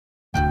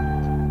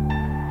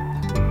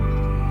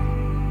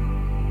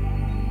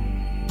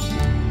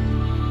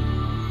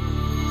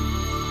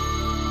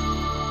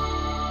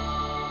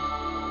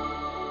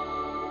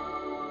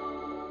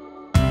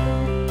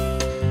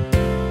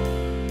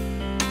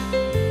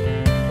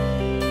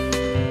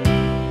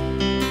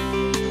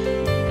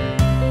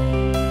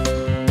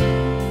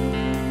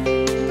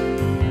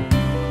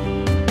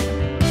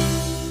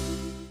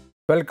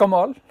Welcome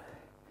all.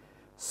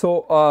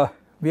 So,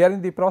 we are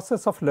in the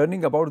process of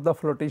learning about the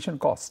flotation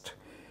cost,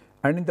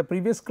 and in the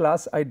previous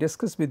class I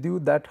discussed with you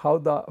that how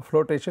the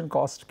flotation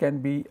cost can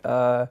be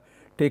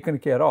taken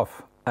care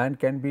of and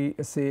can be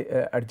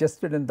say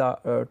adjusted in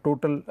the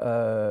total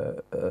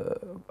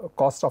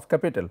cost of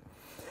capital.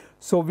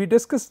 So, we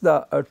discussed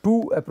the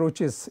two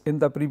approaches in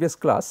the previous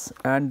class,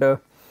 and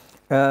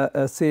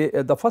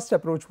the first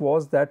approach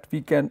was that we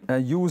can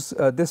use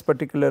this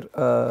particular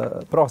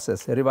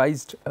process,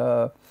 revised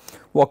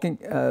working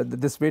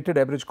this weighted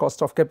average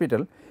cost of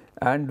capital,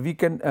 and we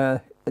can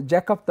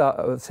jack up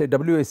the say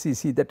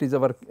WACC, that is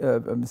our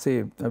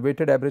say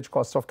weighted average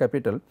cost of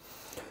capital,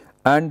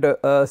 and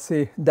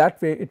say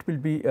that way it will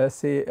be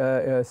say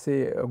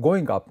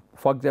going up.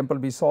 For example,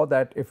 we saw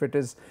that if it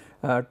is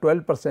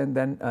 12%,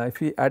 then if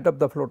we add up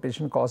the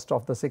flotation cost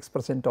of the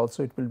 6%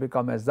 also, it will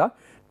become as the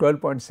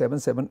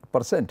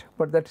 12.77%,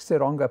 but that is a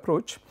wrong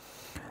approach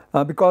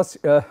because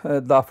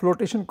the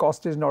flotation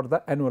cost is not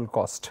the annual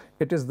cost,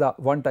 it is the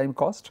one time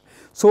cost.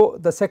 So,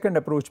 the second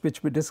approach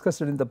which we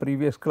discussed in the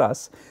previous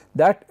class,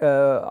 that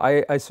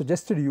I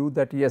suggested you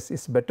that yes, it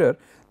is better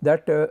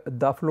that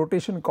the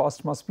flotation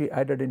cost must be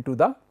added into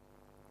the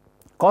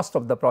cost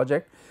of the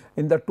project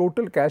in the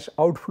total cash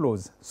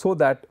outflows. So,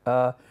 that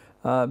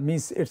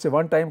means it is a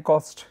one time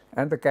cost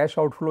and the cash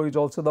outflow is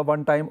also the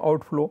one time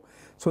outflow.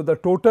 So, the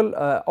total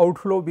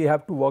outflow we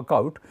have to work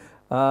out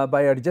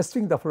by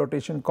adjusting the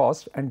flotation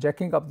cost and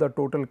jacking up the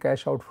total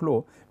cash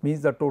outflow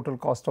means the total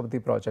cost of the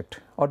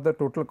project or the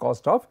total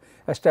cost of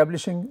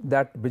establishing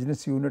that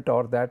business unit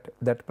or that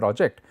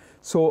project.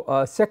 So,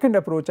 second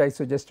approach I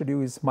suggested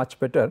you is much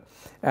better,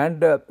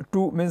 and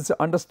to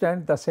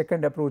understand the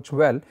second approach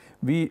well,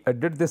 we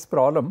did this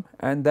problem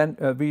and then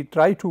we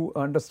try to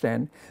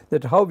understand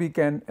that how we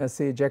can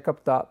say jack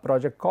up the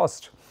project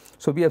cost.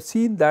 So, we have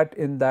seen that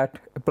in that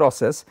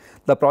process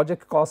the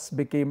project cost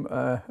became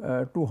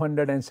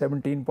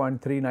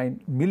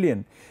 217.39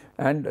 million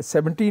and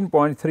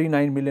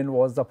 17.39 million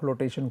was the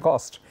flotation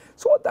cost.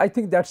 So, I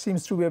think that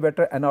seems to be a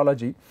better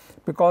analogy,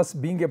 because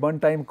being a one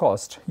time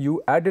cost,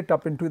 you add it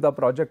up into the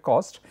project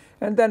cost,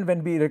 and then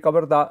when we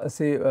recover the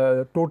say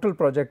total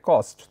project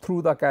cost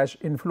through the cash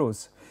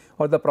inflows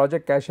or the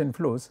project cash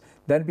inflows,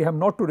 then we have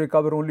not to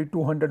recover only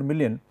 200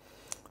 million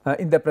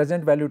in the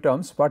present value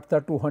terms, but the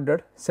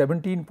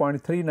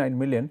 217.39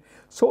 million.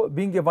 So,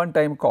 being a one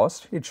time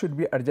cost, it should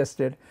be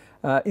adjusted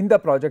in the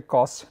project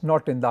cost,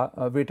 not in the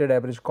weighted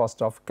average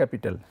cost of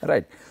capital,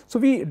 right. So,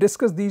 we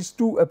discussed these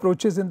two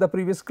approaches in the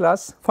previous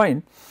class,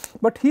 fine,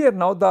 but here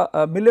now the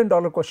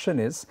 $1,000,000 question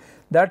is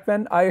that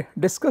when I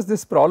discussed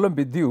this problem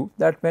with you,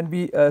 that when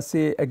we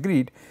say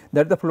agreed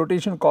that the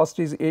flotation cost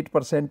is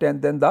 8% and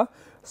then the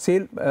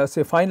sale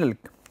say final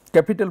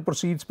capital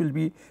proceeds will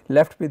be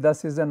left with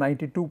us is a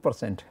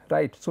 92%,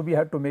 right. So, we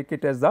have to make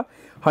it as the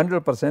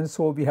 100%.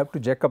 So, we have to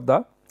jack up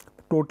the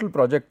total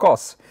project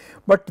costs,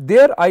 but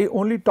there I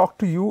only talked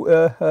to you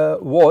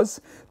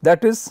was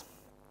that is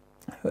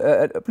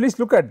please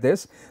look at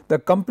this, the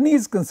company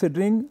is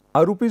considering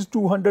a rupees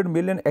 200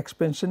 million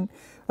expansion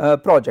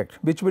project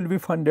which will be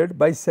funded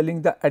by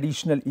selling the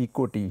additional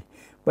equity,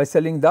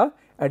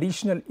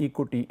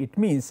 It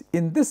means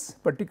in this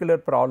particular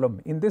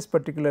problem, in this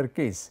particular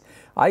case,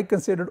 I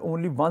considered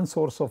only one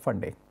source of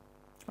funding.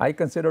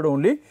 That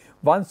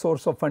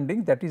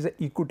is a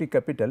equity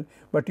capital,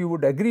 but you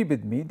would agree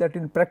with me that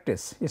in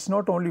practice it is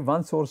not only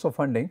one source of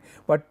funding,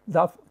 but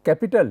the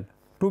capital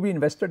to be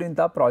invested in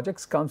the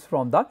projects comes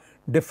from the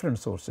different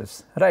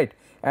sources, right.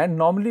 And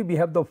normally we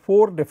have the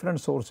four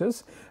different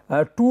sources,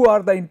 two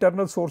are the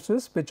internal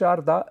sources which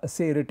are the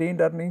say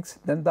retained earnings,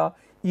 then the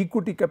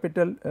equity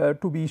capital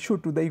to be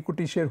issued to the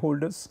equity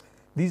shareholders.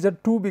 These are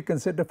two we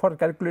consider for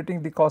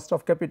calculating the cost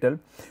of capital.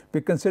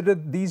 We consider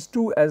these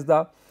two as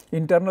the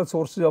internal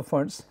sources of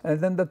funds, and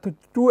then the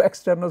two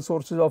external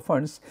sources of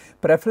funds,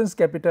 preference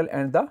capital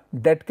and the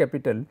debt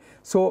capital.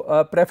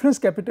 So, preference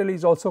capital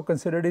is also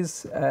considered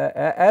is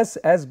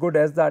as good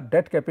as the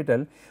debt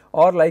capital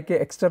or like a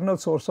external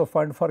source of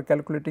fund for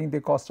calculating the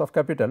cost of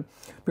capital,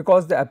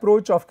 because the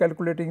approach of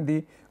calculating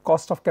the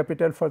cost of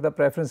capital for the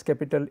preference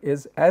capital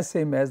is as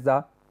same as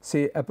the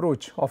say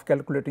approach of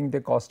calculating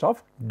the cost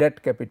of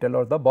debt capital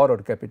or the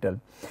borrowed capital.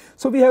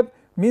 So, we have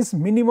means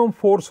minimum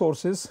 4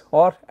 sources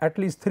or at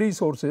least 3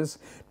 sources,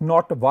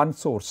 not one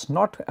source,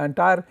 not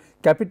entire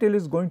capital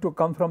is going to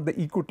come from the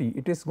equity,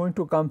 it is going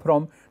to come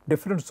from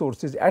different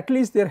sources, at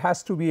least there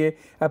has to be a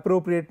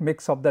appropriate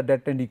mix of the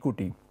debt and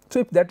equity. So,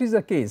 if that is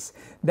the case,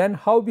 then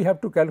how we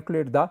have to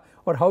calculate the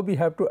or how we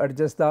have to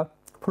adjust the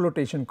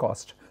flotation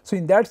cost. So,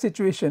 in that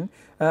situation,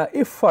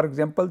 if for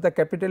example, the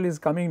capital is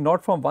coming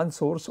not from one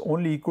source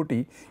only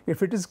equity,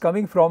 if it is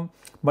coming from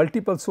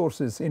multiple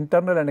sources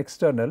internal and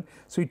external,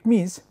 so it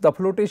means the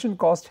flotation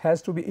cost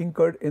has to be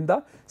incurred in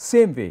the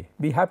same way.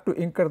 We have to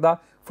incur the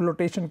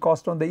flotation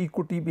cost on the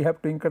equity, we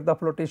have to incur the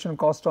flotation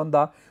cost on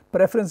the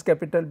preference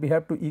capital, we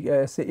have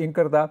to say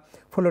incur the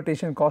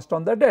flotation cost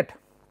on the debt.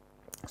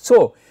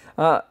 So,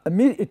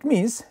 it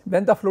means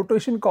when the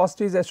flotation cost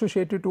is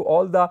associated to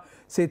all the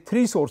say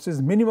 3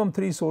 sources, minimum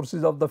 3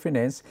 sources of the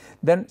finance,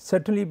 then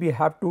certainly we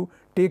have to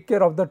take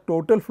care of the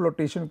total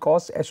flotation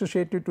cost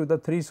associated to the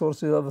 3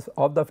 sources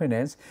of the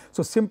finance.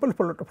 So, simple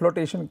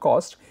flotation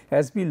cost,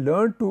 as we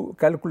learned to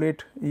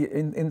calculate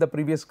in the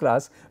previous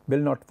class, will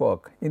not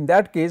work. In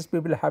that case, we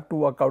will have to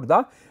work out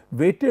the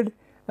weighted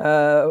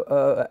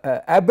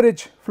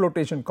average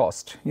flotation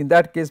cost. In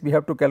that case, we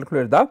have to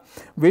calculate the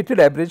weighted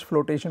average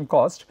flotation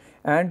cost,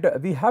 and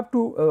we have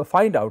to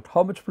find out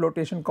how much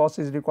flotation cost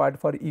is required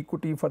for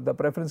equity, for the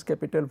preference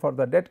capital, for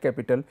the debt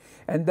capital,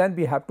 and then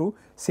we have to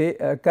say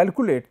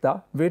calculate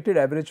the weighted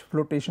average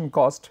flotation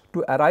cost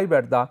to arrive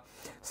at the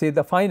say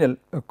the final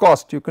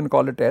cost, you can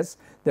call it as,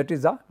 that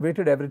is the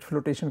weighted average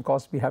flotation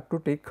cost we have to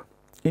take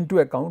into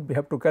account, we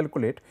have to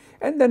calculate,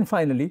 and then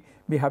finally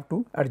we have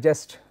to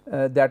adjust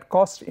that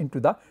cost into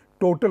the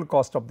total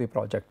cost of the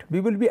project.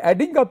 We will be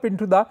adding up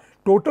into the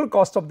total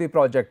cost of the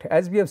project.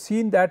 As we have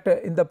seen that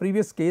in the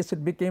previous case,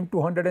 it became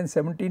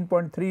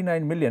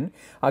 217.39 million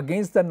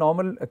against the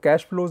normal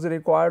cash flows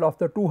required of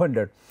the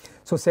 200.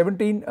 So,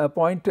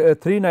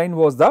 17.39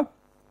 was the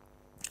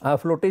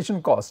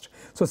flotation cost.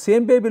 So,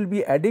 same way we will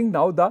be adding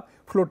now the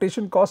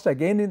flotation cost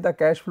again in the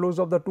cash flows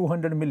of the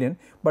 200 million,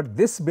 but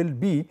this will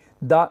be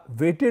the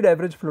weighted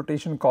average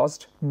flotation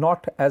cost,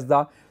 not as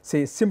the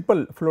say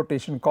simple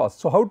flotation cost.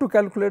 So, how to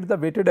calculate the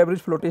weighted average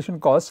flotation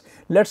cost?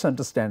 Let us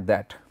understand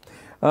that.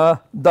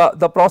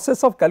 The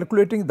process of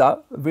calculating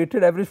the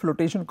weighted average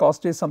flotation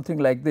cost is something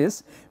like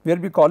this, where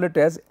we call it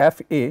as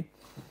FA.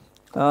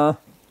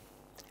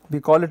 We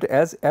call it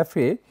as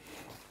FA.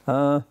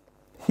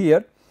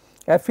 Here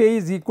FA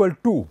is equal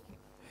to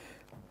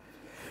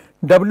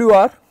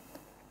WR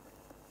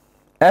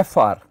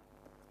FR,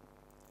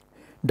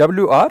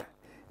 WR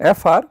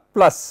FR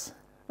plus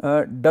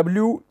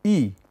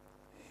WE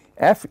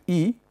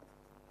FE,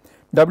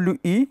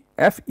 WE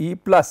FE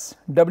plus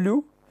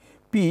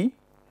WP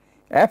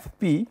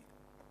FP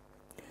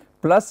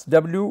plus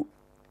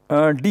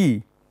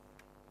WD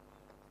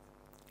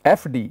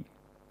FD,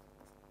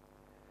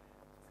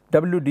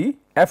 WD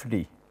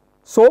FD.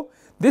 So,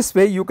 this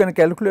way you can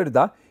calculate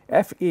the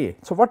FA.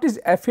 So, what is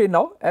FA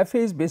now? FA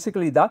is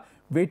basically the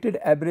weighted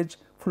average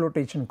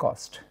flotation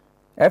cost.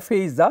 FA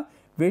is the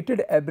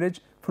weighted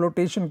average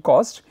flotation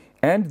cost,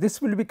 and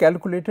this will be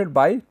calculated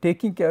by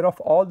taking care of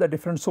all the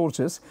different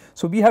sources.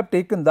 So, we have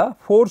taken the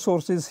 4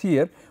 sources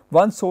here.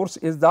 One source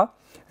is the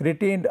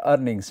retained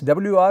earnings.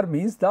 WR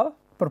means the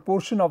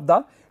proportion of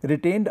the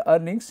retained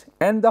earnings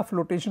and the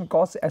flotation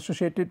costs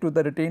associated to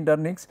the retained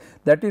earnings,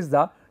 that is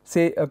the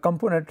say a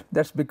component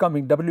that is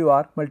becoming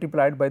WR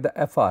multiplied by the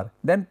FR,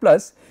 then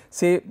plus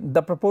say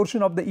the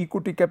proportion of the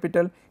equity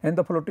capital and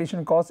the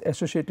flotation costs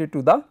associated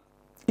to the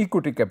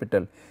equity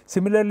capital.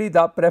 Similarly,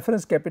 the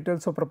preference capital,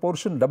 so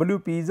proportion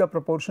WP is a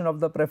proportion of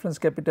the preference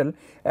capital,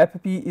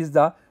 FP is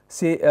the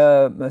say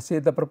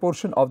the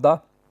proportion of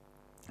the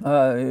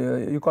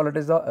you call it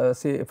as a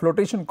say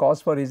flotation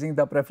cost for raising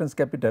the preference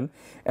capital,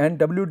 and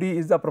WD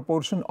is the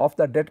proportion of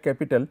the debt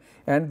capital,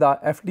 and the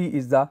FD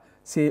is the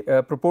say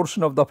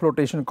proportion of the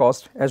flotation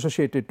cost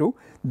associated to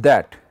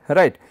that,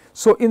 right.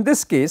 So, in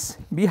this case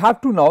we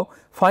have to now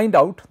find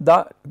out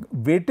the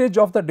weightage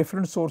of the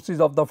different sources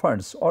of the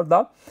funds, or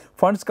the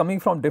funds coming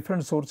from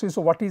different sources.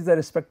 So, what is the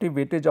respective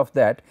weightage of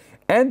that,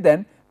 and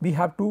then we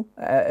have to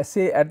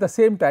say at the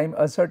same time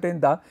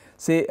ascertain the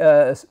say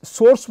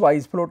source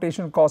wise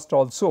flotation cost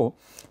also.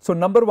 So,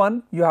 number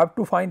 1, you have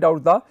to find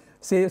out the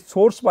say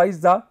source wise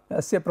the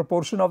say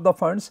proportion of the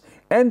funds,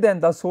 and then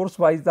the source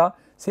wise the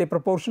say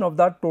proportion of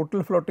the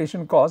total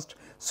flotation cost.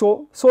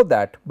 So,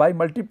 that by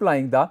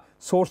multiplying the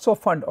source of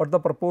fund or the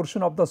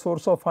proportion of the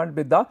source of fund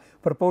with the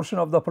proportion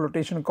of the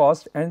flotation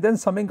cost, and then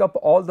summing up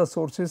all the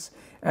sources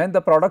and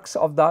the products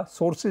of the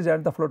sources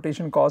and the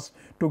flotation cost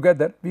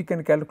together, we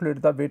can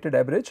calculate the weighted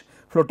average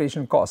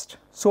flotation cost.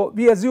 So,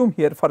 we assume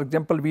here, for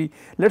example,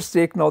 let us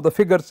take now the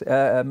figures.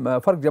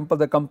 For example,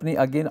 the company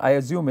again I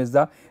assume is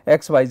the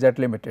XYZ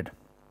Limited,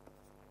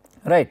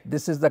 right.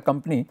 This is the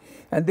company,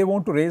 and they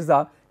want to raise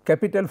the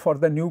capital for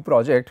the new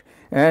project,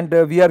 and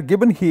we are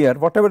given here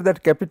whatever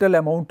that capital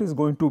amount is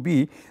going to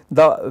be,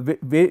 the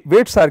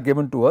weights are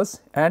given to us,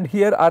 and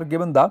here are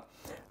given the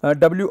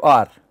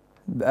WR.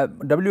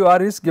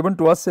 WR is given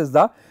to us as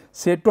the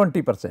say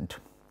 20%,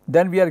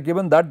 then we are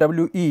given the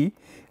WE,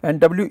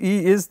 and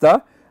WE is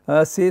the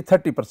say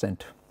 30%,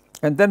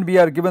 and then we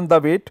are given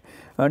the weight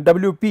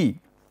WP.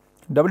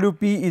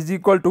 WP is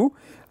equal to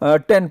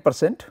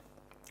 10%,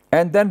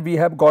 and then we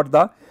have got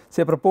the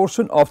say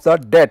proportion of the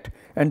debt,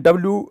 and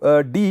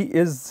WD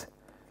is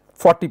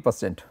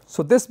 40%.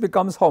 So, this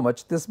becomes how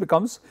much? This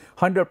becomes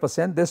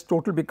 100%, this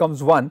total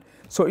becomes 1.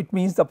 So, it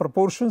means the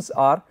proportions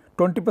are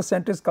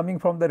 20% is coming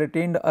from the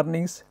retained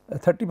earnings,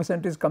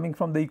 30% is coming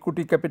from the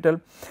equity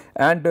capital,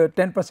 and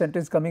 10%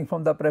 is coming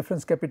from the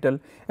preference capital,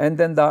 and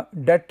then the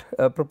debt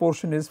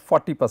proportion is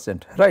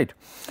 40%, right.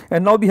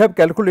 And now we have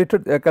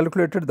calculated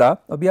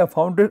we have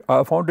found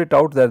it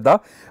out that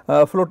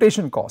the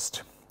flotation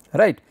cost,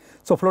 right.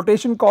 So,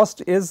 flotation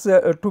cost is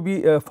to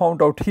be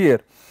found out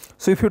here.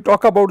 So, if you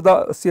talk about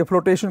the say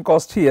flotation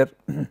cost here,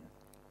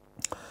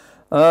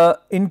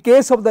 in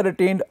case of the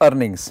retained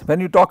earnings, when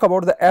you talk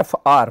about the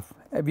FR,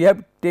 we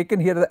have taken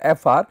here the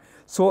FR.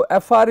 So,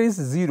 FR is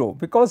 0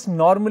 because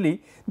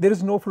normally there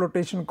is no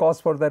flotation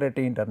cost for the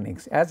retained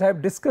earnings. As I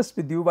have discussed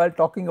with you while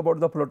talking about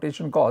the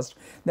flotation cost,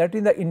 that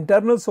in the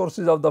internal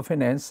sources of the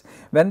finance,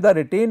 when the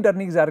retained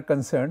earnings are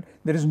concerned,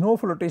 there is no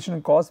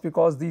flotation cost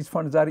because these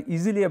funds are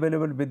easily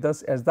available with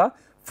us as the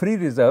free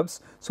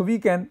reserves. So, we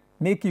can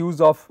make use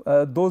of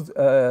those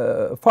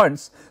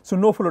funds. So,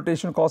 no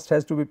flotation cost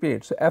has to be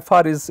paid. So,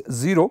 FR is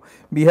 0,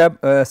 we have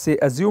say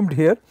assumed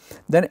here.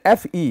 Then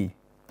FE,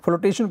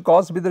 flotation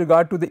cost with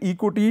regard to the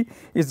equity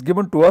is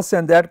given to us,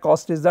 and that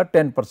cost is the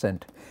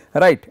 10%,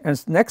 right.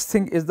 And next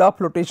thing is the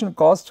flotation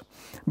cost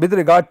with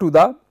regard to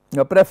the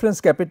preference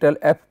capital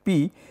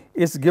FP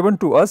is given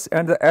to us,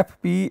 and the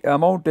FP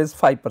amount is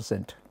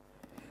 5%.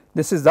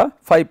 This is the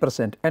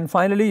 5%, and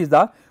finally is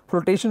the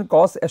flotation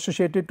cost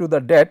associated to the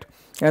debt,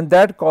 and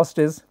that cost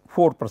is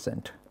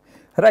 4%,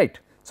 right.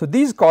 So,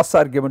 these costs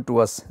are given to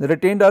us. The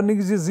retained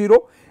earnings is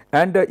 0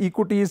 and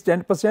equity is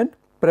 10%,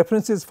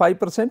 preference is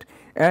 5%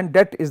 and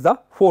debt is the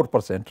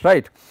 4%,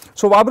 right.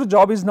 So, our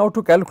job is now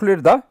to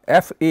calculate the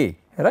FA,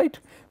 right.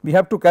 We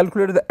have to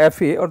calculate the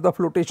FA or the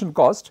flotation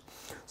cost.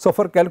 So,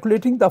 for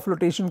calculating the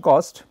flotation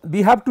cost,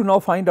 we have to now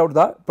find out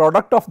the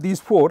product of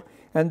these 4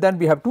 and then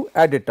we have to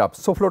add it up.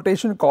 So,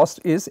 flotation cost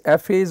is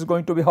FA is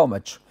going to be how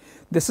much?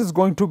 This is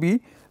going to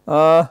be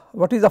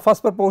what is the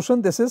first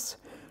proportion? This is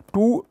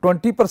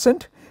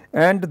 20%,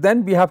 and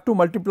then we have to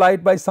multiply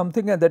it by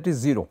something, and that is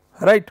 0,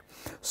 right.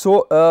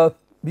 So,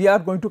 we are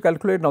going to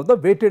calculate now the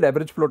weighted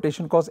average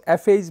flotation cost.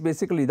 FA is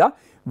basically the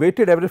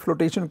weighted average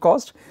flotation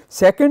cost.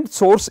 Second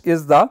source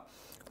is the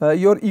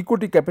your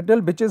equity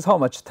capital, which is how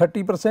much?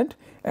 30%,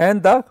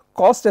 and the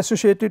cost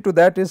associated to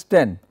that is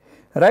 10,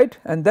 right.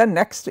 And then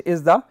next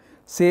is the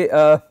say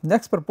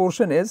next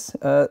proportion is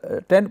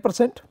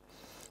 10%,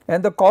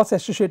 and the cost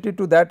associated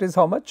to that is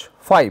how much?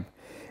 5,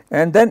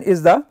 and then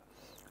is the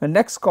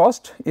next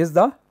cost is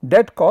the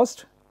debt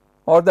cost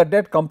or the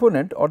debt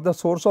component, or the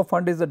source of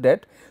fund is the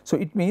debt. So,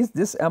 it means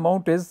this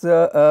amount is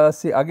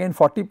say again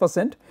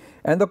 40%,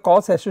 and the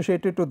cost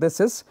associated to this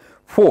is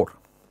 4,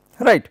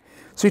 right.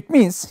 So, it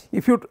means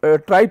if you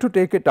try to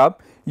take it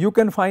up, you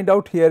can find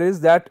out here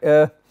is that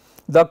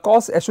the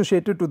costs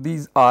associated to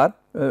these are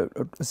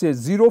say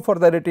 0 for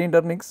the retained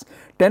earnings,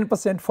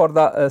 10% for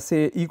the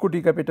say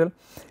equity capital,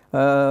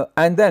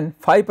 and then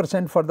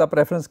 5% for the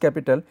preference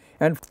capital,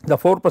 and the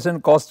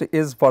 4% cost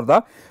is for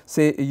the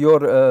say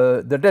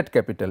your the debt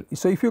capital.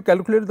 So, if you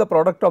calculate the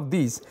product of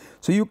these,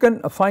 so you can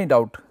find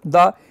out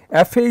the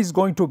FA is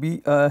going to be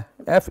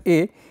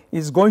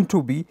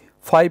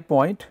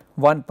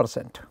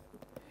 5.1%.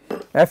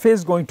 FA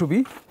is going to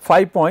be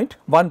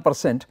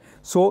 5.1%.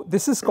 So,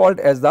 this is called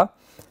as the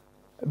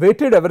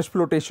weighted average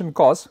flotation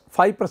cost.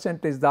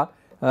 5% is the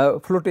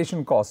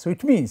flotation cost. So,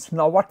 it means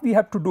now what we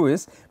have to do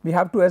is we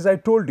have to, as I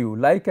told you,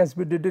 like as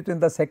we did it in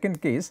the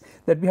second case,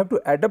 that we have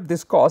to add up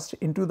this cost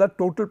into the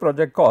total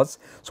project cost.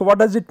 So, what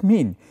does it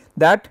mean?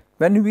 That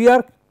when we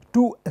are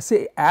to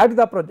say add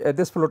the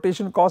this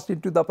flotation cost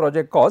into the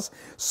project cost,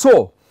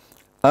 so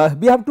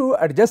we have to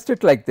adjust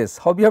it like this.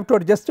 How we have to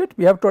adjust it?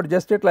 We have to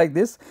adjust it like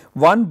this: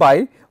 1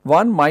 by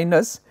 1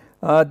 minus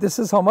this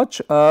is how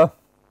much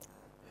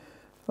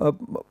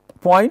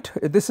point,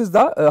 this is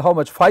the how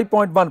much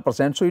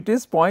 5.1%. So, it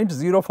is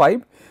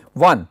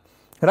 0.051,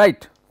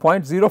 right,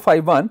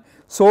 0.051.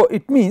 So,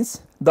 it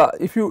means the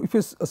if you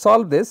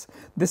solve this,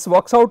 this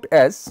works out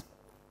as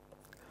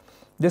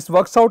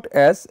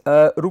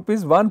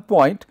rupees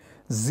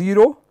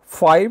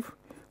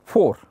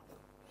 1.054.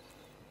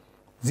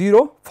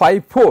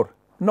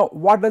 Now,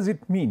 what does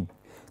it mean?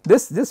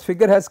 This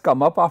figure has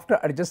come up after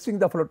adjusting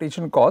the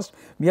flotation cost.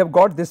 We have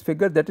got this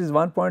figure, that is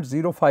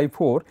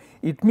 1.054.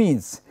 It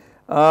means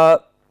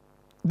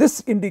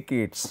this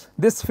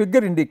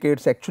figure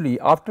indicates actually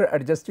after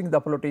adjusting the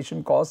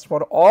flotation cost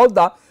for all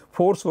the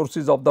 4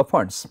 sources of the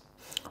funds,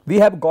 we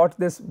have got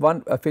this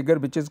one figure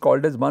which is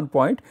called as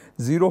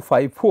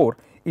 1.054.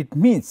 It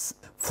means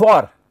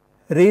for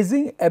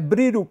raising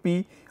every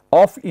rupee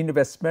of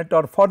investment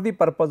or for the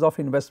purpose of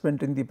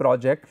investment in the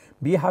project,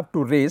 we have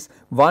to raise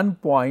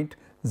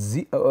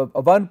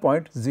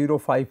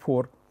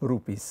 1.054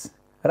 rupees,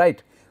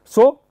 right.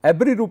 So,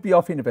 every rupee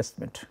of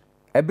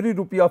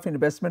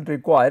investment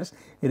requires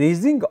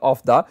raising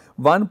of the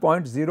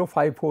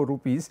 1.054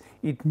 rupees.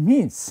 It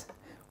means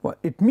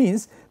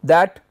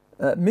that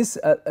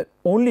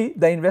only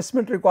the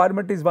investment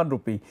requirement is 1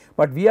 rupee,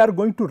 but we are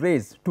going to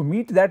raise to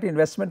meet that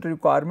investment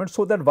requirement,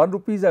 so that 1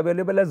 rupee is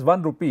available as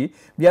 1 rupee.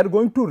 We are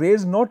going to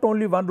raise not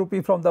only 1 rupee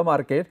from the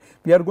market,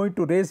 we are going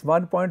to raise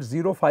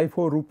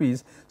 1.054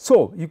 rupees.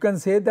 So, you can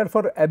say that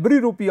for every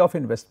rupee of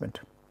investment,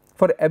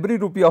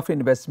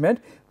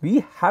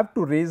 we have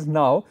to raise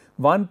now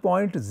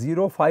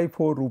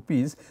 1.054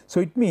 rupees.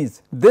 So, it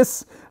means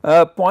this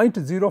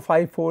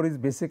 0.054 is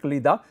basically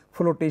the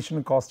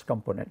flotation cost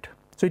component.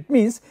 So, it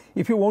means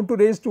if you want to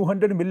raise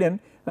 200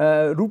 million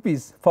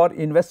rupees for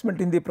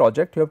investment in the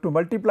project, you have to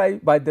multiply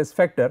by this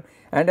factor,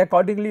 and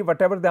accordingly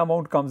whatever the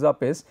amount comes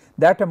up is,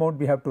 that amount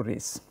we have to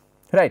raise,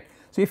 right.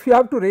 So, if you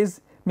have to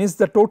raise, means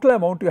the total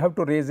amount you have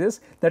to raise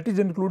is, that is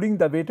including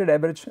the weighted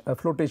average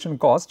flotation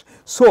cost.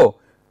 So,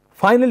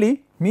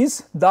 finally,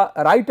 means the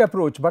right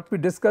approach, what we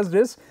discussed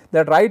is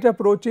that right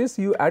approach is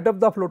you add up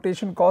the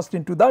flotation cost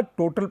into the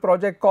total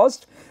project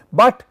cost,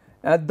 but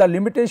the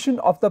limitation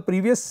of the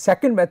previous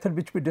second method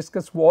which we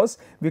discussed was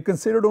we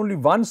considered only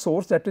one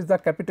source, that is the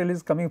capital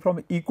is coming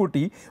from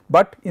equity,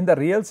 but in the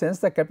real sense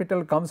the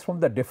capital comes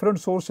from the different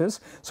sources.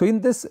 So,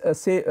 in this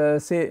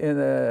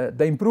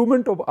the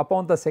improvement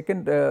upon the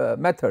second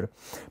method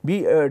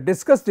we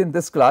discussed in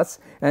this class,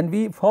 and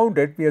we found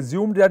it, we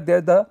assumed that there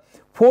are the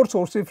 4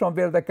 sources from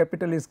where the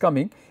capital is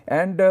coming,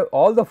 and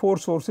all the 4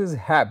 sources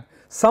have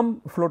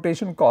some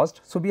flotation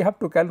cost. So, we have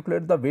to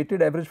calculate the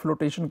weighted average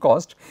flotation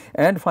cost,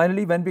 and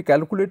finally, when we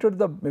calculated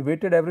the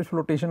weighted average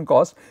flotation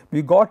cost,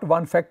 we got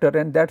one factor,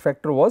 and that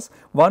factor was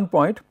 1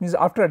 point, means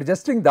after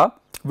adjusting the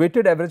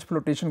weighted average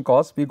flotation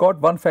cost, we got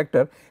one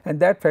factor, and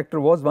that factor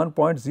was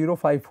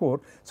 1.054.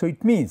 So,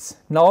 it means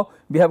now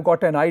we have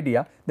got an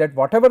idea that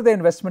whatever the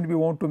investment we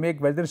want to make,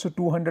 whether it is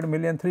 200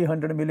 million,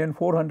 300 million,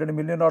 400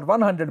 million or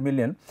 100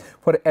 million,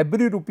 for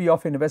every rupee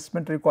of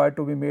investment required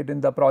to be made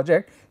in the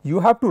project, you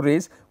have to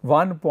raise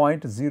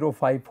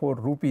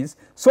 1.054 rupees,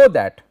 so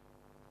that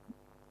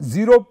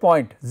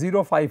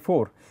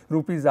 0.054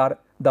 rupees are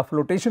the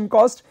flotation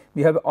cost.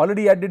 We have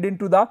already added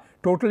into the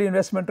total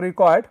investment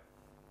required.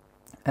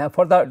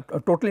 For the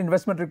total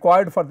investment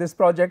required for this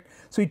project.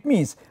 So, it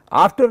means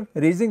after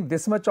raising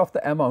this much of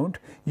the amount,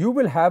 you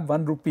will have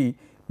 1 rupee,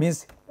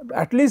 means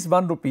at least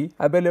 1 rupee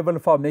available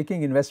for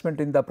making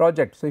investment in the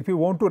project. So, if you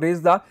want to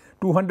raise the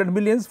 200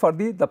 millions for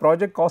the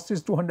project cost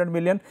is 200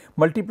 million,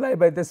 multiply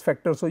by this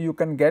factor. So, you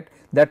can get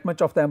that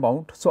much of the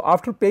amount. So,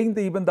 after paying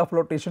even the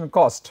flotation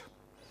cost,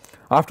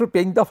 after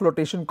paying the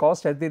flotation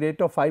cost at the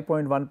rate of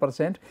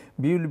 5.1%,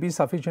 we will be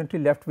sufficiently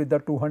left with the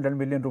 200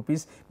 million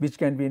rupees which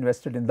can be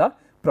invested in the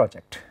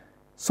project.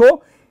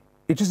 So,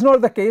 it is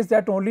not the case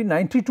that only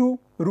 92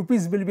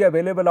 rupees will be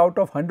available out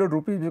of 100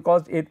 rupees,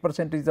 because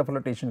 8% is the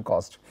flotation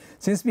cost.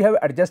 Since we have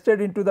adjusted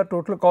into the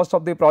total cost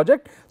of the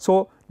project,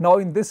 so now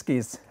in this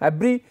case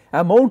every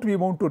amount we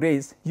want to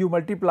raise, you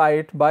multiply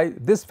it by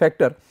this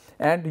factor,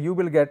 and you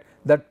will get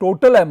the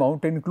total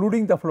amount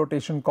including the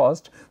flotation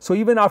cost. So,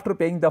 even after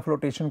paying the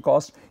flotation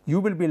cost, you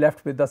will be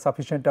left with the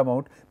sufficient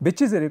amount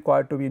which is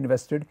required to be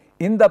invested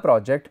in the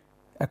project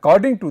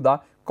according to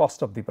the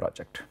cost of the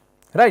project,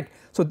 right.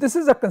 So, this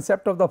is the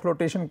concept of the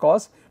flotation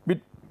cost.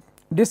 We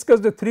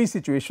discussed the 3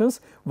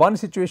 situations. One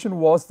situation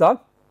was the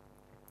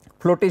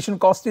flotation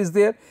cost is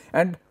there,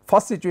 and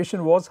first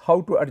situation was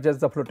how to adjust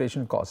the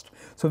flotation cost.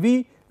 So,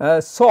 we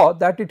saw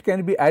that it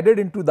can be added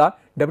into the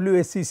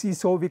WACC.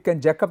 So, we can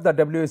jack up the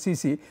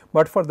WACC,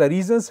 but for the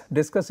reasons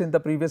discussed in the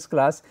previous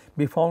class,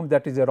 we found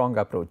that is a wrong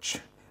approach,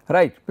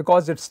 right,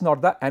 because it is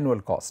not the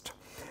annual cost.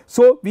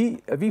 So,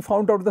 we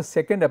found out the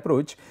second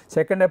approach.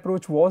 Second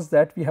approach was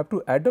that we have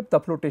to add up the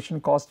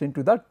flotation cost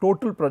into the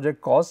total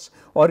project costs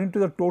or into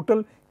the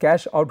total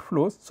cash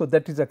outflows. So,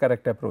 that is a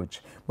correct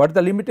approach. But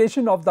the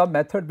limitation of the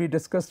method we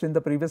discussed in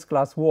the previous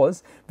class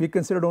was we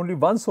considered only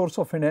one source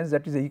of finance,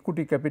 that is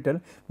equity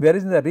capital,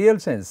 whereas in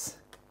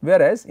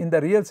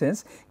the real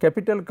sense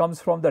capital comes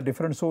from the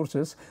different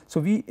sources. So,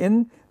 we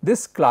in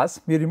this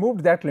class we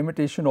removed that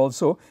limitation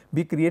also.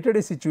 We created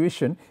a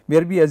situation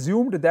where we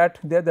assumed that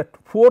there are the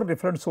 4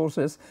 different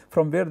sources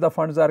from where the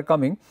funds are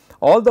coming.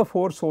 All the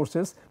 4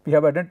 sources we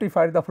have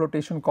identified the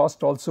flotation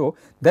cost also,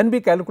 then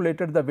we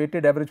calculated the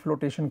weighted average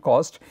flotation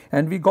cost,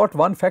 and we got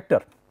one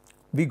factor.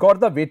 We got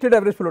the weighted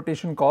average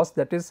flotation cost,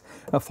 that is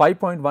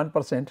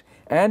 5.1%,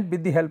 and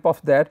with the help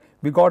of that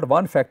we got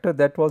one factor,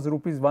 that was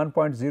rupees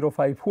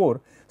 1.054.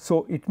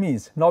 So, it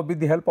means now with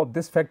the help of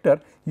this factor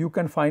you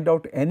can find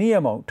out any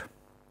amount,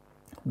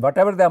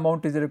 whatever the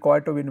amount is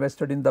required to be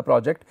invested in the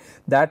project,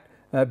 that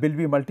will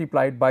be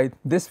multiplied by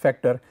this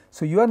factor.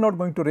 So, you are not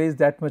going to raise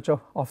that much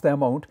of the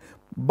amount,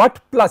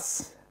 but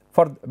plus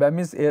for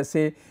means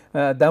say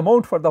the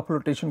amount for the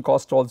flotation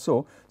cost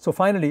also. So,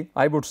 finally,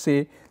 I would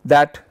say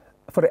that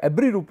for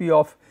every rupee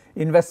of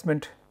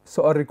investment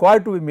are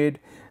required to be made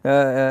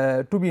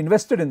to be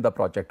invested in the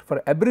project,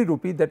 for every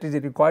rupee that is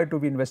required to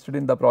be invested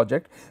in the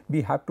project,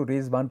 we have to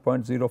raise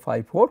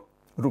 1.054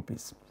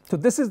 rupees. So,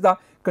 this is the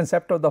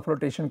concept of the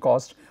flotation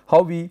cost,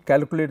 how we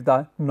calculate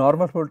the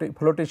normal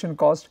flotation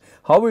cost,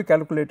 how we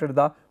calculated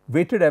the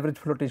weighted average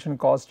flotation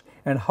cost,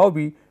 and how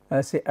we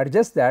say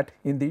adjust that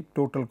in the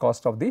total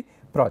cost of the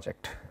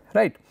project,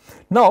 right.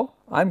 Now,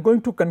 I am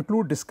going to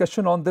conclude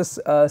discussion on this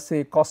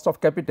say cost of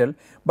capital,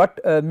 but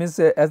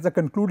as the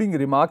concluding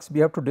remarks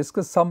we have to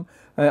discuss some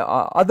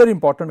other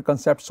important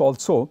concepts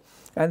also,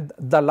 and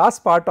the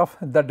last part of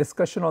the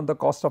discussion on the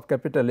cost of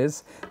capital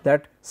is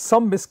that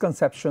some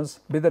misconceptions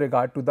with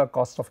regard to the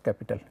cost of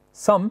capital,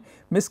 some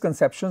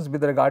misconceptions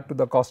with regard to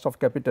the cost of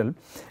capital,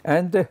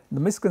 and the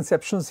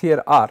misconceptions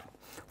here are: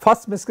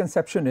 first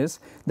misconception is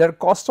that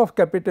cost of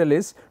capital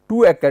is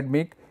too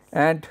academic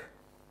and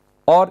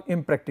or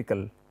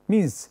impractical.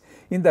 Means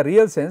in the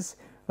real sense,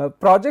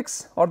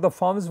 projects or the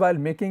firms while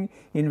making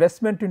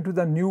investment into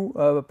the new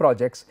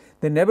projects,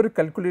 they never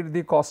calculate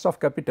the cost of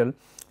capital.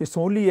 It is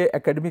only a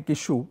academic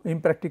issue,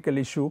 impractical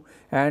issue,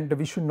 and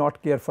we should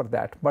not care for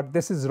that. But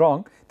this is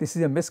wrong, this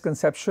is a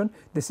misconception,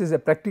 this is a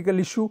practical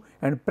issue,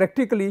 and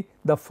practically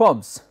the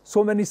firms,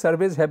 so many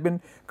surveys have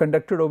been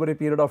conducted over a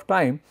period of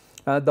time.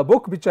 The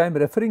book which I am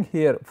referring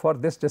here for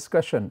this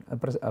discussion,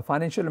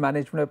 Financial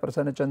Management by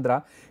Prasanna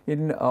Chandra,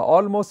 in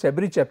almost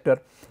every chapter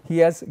he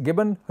has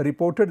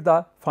reported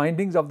the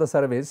findings of the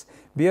surveys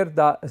where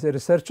the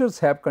researchers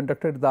have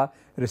conducted the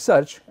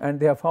research and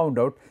they have found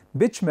out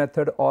which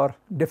method or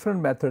different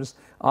methods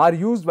are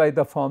used by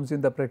the firms in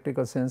the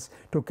practical sense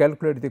to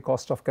calculate the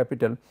cost of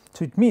capital.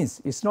 So, it means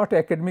it is not an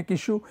academic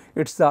issue,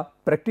 it is a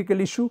practical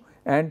issue,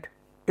 and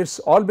it is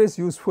always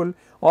useful,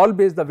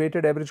 always the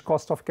weighted average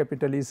cost of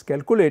capital is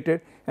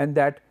calculated, and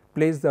that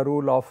plays the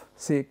role of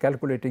say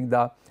calculating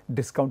the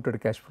discounted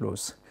cash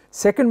flows.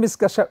 Second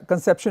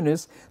misconception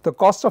is the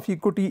cost of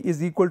equity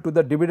is equal to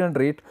the dividend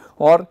rate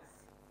or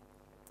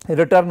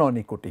return on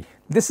equity.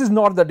 This is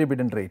not the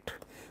dividend rate.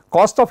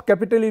 Cost of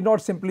capital is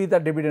not simply the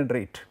dividend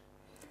rate.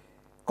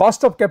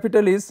 Cost of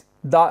capital is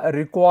the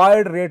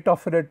required rate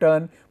of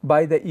return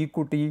by the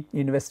equity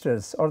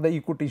investors or the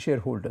equity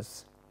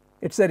shareholders.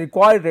 It is a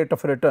required rate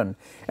of return,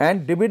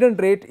 and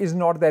dividend rate is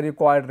not the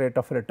required rate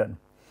of return.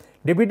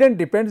 Dividend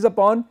depends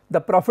upon the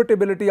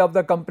profitability of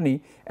the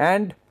company,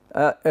 and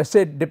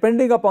say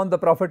depending upon the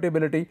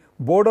profitability,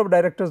 board of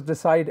directors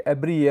decide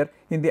every year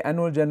in the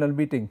annual general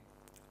meeting,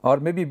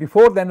 or maybe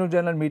before the annual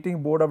general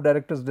meeting board of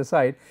directors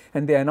decide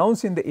and they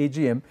announce in the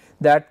AGM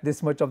that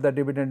this much of the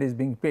dividend is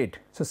being paid.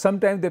 So,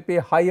 sometimes they pay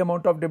high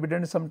amount of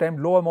dividend, sometimes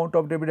low amount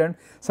of dividend,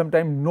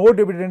 sometimes no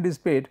dividend is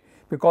paid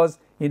because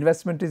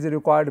investment is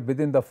required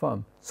within the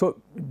firm.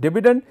 So,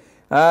 dividend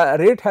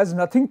rate has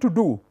nothing to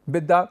do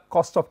with the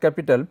cost of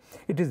capital,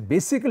 it is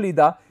basically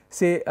the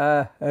say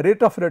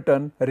rate of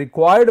return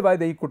required by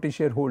the equity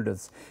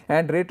shareholders,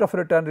 and rate of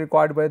return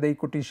required by the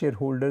equity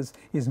shareholders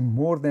is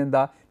more than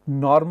the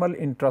normal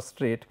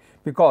interest rate,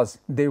 because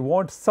they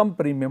want some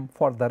premium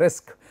for the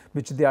risk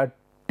which they are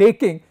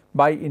taking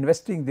by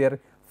investing their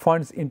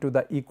funds into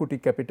the equity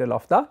capital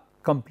of the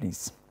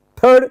companies.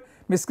 Third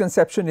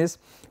misconception is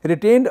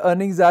retained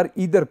earnings are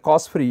either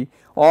cost free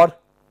or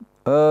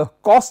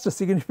cost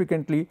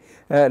significantly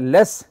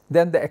less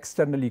than the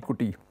external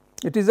equity.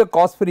 It is a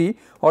cost free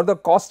or the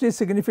cost is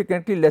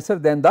significantly lesser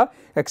than the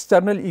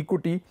external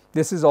equity.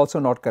 This is also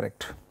not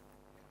correct.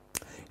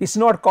 It is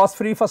not cost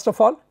free first of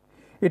all,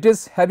 it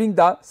is having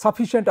the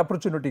sufficient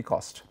opportunity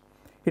cost.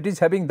 It is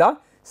having the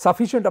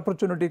sufficient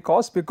opportunity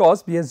cost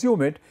because we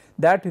assume it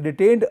that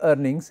retained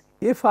earnings,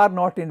 if are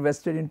not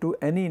invested into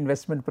any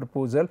investment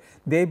proposal,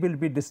 they will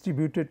be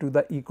distributed to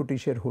the equity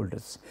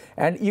shareholders,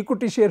 and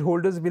equity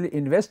shareholders will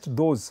invest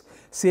those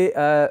say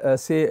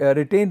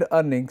retained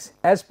earnings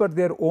as per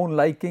their own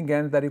liking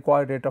and the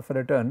required rate of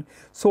return.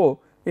 So,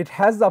 it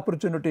has the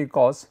opportunity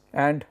cost,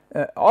 and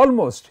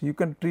almost you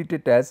can treat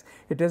it as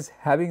it is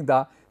having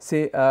the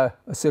say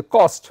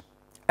cost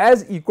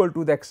as equal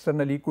to the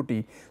external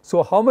equity.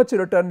 So, how much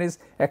return is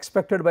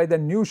expected by the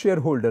new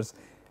shareholders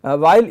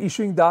while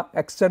issuing the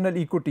external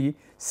equity,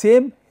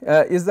 same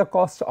is the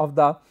cost of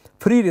the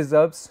free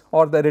reserves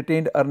or the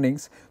retained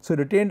earnings. So,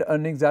 retained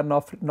earnings are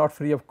not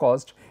free of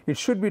cost, it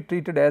should be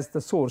treated as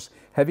the source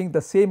having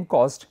the same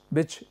cost,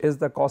 which is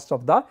the cost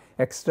of the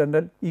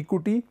external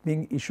equity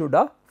being issued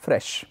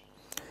afresh.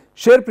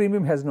 Share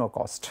premium has no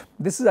cost.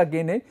 This is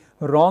again a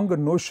wrong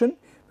notion,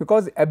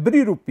 because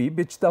every rupee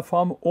which the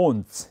firm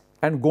owns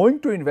and going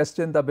to invest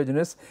in the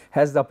business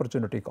has the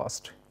opportunity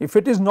cost. If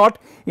it is not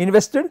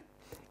invested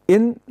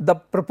in the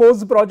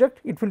proposed project,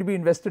 it will be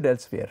invested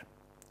elsewhere,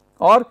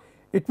 or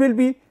it will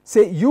be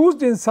say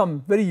used in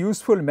some very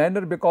useful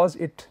manner because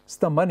it is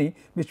the money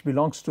which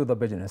belongs to the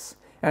business,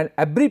 and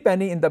every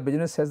penny in the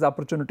business has the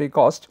opportunity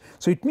cost.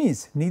 So, it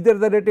means neither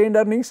the retained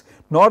earnings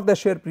nor the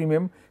share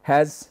premium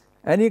has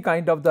any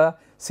kind of the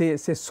say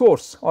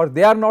source, or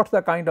they are not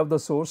the kind of the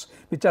source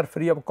which are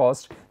free of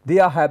cost. They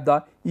have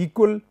the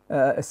equal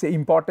say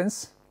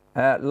importance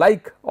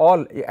like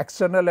all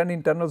external and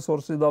internal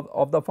sources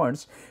of the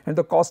funds, and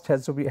the cost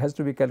has to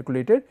be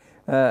calculated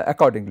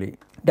accordingly.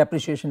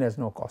 Depreciation has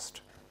no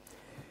cost.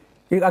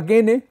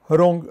 Again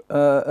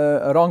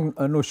a wrong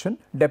notion,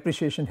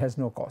 depreciation has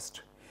no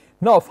cost.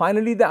 Now,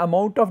 finally, the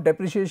amount of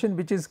depreciation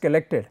which is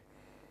collected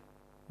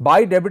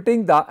by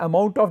debiting the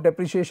amount of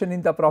depreciation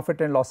in the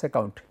profit and loss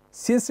account,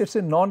 since it is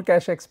a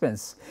non-cash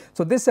expense.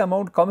 So, this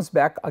amount comes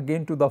back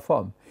again to the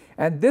firm,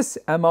 and this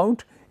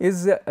amount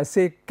is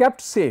say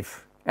kept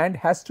safe and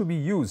has to be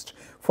used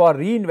for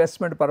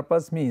reinvestment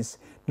purpose. Means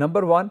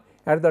number one,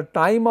 at the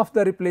time of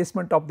the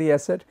replacement of the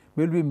asset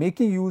we will be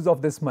making use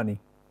of this money,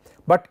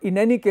 but in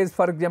any case,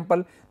 for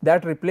example,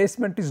 that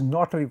replacement is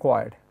not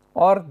required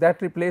or that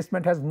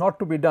replacement has not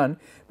to be done,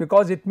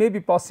 because it may be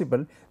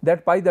possible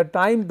that by the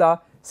time the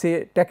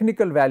say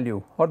technical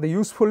value or the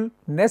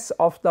usefulness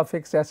of the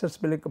fixed assets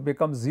will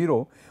become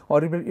 0,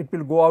 or it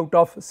will go out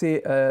of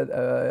say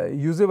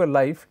usable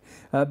life,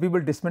 we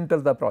will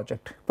dismantle the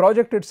project.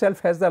 Project itself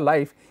has the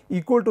life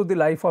equal to the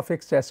life of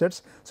fixed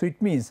assets. So,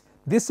 it means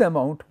this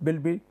amount will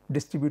be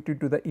distributed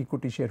to the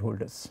equity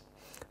shareholders.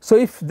 So,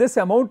 if this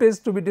amount is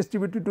to be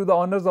distributed to the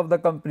owners of the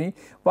company,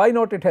 why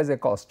not it has a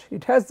cost?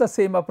 It has the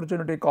same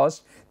opportunity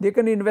cost, they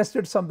can invest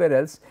it somewhere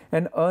else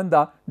and earn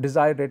the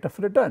desired rate of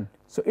return.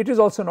 So, it is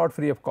also not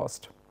free of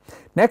cost.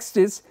 Next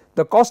is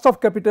the cost of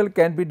capital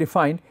can be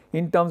defined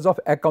in terms of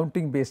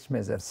accounting based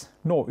measures.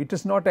 No, it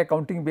is not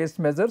accounting based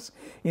measures.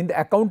 In the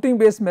accounting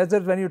based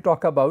measures, when you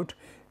talk about,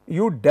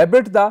 you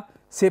debit the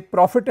say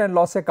profit and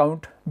loss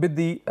account with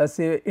the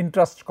say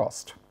interest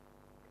cost.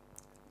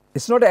 It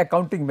is not an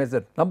accounting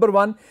measure. Number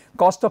 1,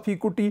 cost of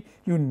equity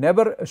you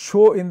never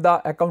show in the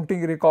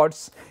accounting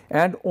records,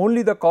 and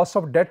only the cost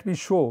of debt we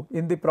show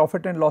in the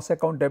profit and loss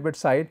account debit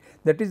side,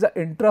 that is the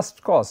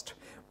interest cost.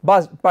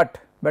 But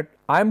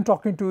I am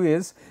talking to you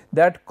is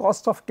that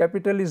cost of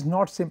capital is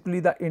not simply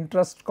the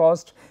interest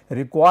cost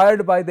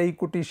required by the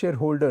equity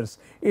shareholders.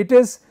 It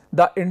is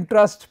the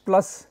interest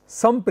plus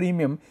some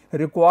premium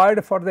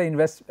required for the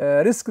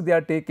risk they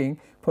are taking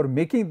for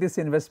making this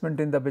investment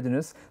in the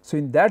business. So,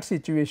 in that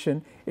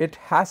situation it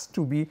has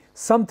to be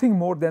something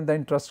more than the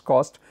interest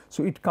cost.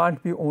 So, it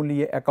can't be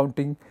only a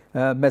accounting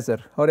measure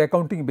or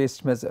accounting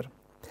based measure.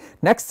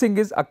 Next thing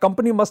is a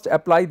company must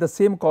apply the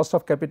same cost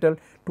of capital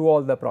to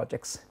all the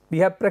projects. We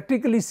have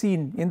practically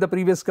seen in the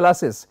previous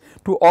classes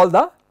to all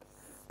the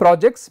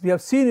projects, we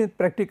have seen it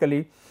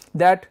practically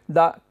that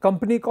the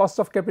company cost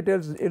of capital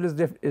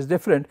is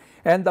different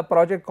and the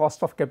project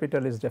cost of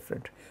capital is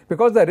different,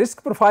 because the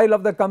risk profile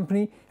of the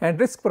company and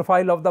risk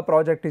profile of the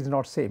project is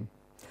not same.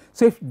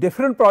 So, if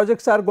different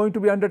projects are going to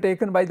be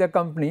undertaken by the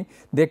company,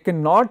 they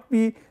cannot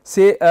be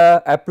say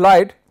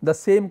applied the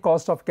same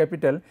cost of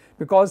capital,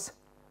 because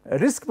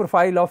risk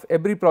profile of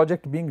every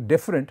project being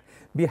different,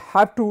 we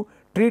have to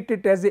treat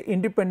it as a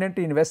independent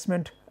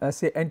investment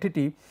say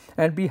entity,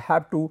 and we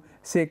have to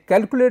say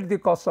calculate the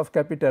cost of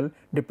capital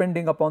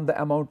depending upon the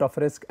amount of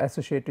risk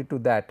associated to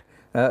that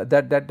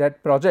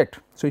project.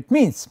 So, it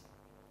means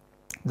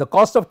the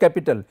cost of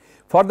capital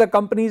for the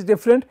company is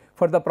different,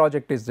 for the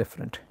project is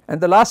different. And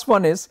the last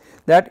one is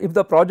that if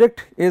the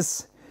project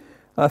is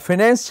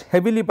financed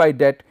heavily by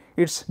debt,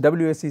 its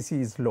WACC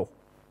is low.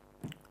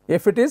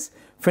 If it is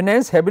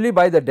financed heavily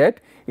by the debt,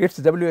 its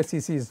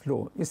WACC is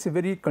low. It is a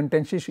very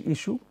contentious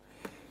issue,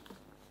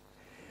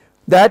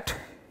 that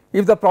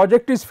if the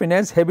project is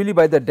financed heavily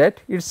by the debt,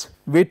 its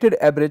weighted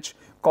average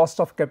cost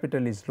of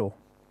capital is low.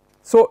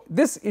 So,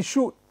 this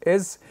issue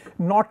is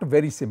not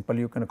very simple,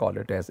 you can call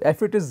it as,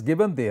 if it is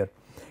given there,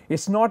 it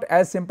is not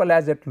as simple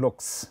as it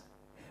looks,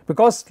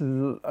 because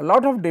a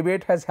lot of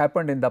debate has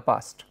happened in the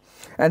past.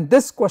 And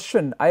this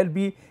question I will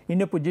be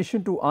in a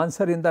position to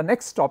answer in the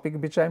next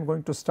topic, which I am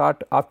going to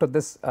start after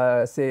this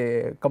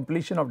say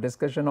completion of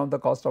discussion on the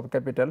cost of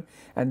capital,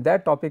 and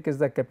that topic is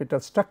the capital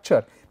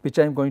structure, which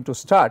I am going to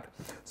start.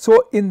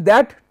 So, in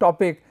that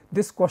topic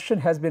this question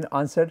has been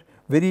answered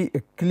very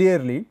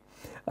clearly.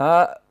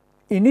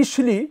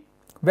 Initially,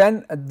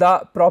 when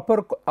the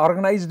proper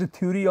organized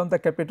theory on the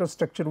capital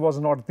structure was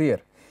not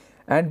there,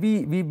 and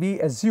we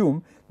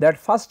assume that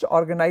first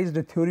organized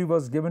theory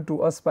was given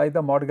to us by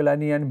the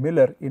Modigliani and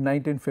Miller in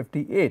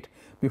 1958.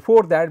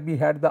 Before that we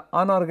had the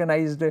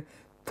unorganized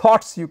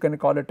thoughts, you can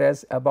call it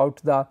as, about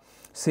the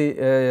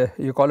say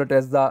you call it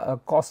as the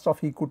cost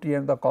of equity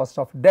and the cost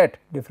of debt.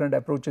 Different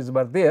approaches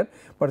were there,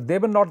 but they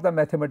were not the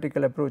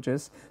mathematical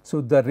approaches.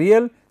 So, the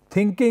real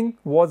thinking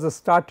was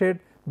started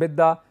with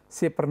the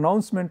say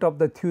pronouncement of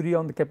the theory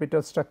on the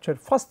capital structure,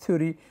 first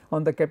theory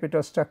on the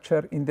capital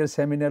structure in their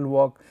seminal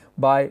work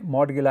by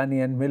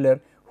Modigliani and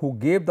Miller, who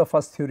gave the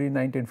first theory in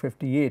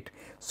 1958.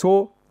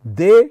 So,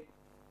 they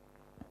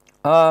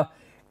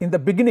in the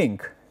beginning,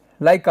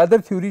 like other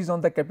theories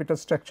on the capital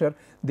structure,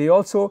 they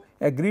also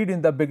agreed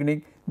in the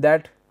beginning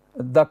that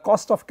the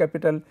cost of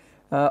capital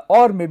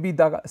or maybe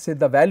the say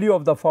the value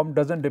of the firm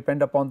does not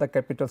depend upon the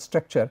capital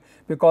structure,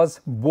 because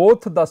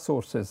both the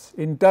sources,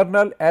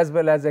 internal as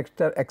well as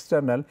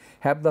external,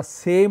 have the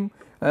same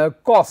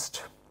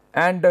cost,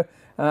 and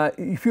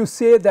if you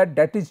say that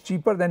debt is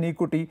cheaper than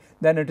equity,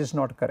 then it is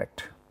not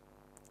correct.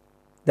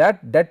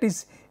 That debt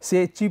is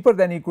say cheaper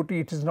than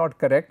equity, it is not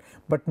correct,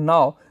 but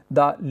now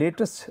the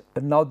latest,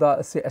 now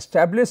the say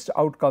established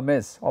outcome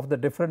is of the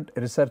different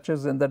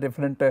researchers and the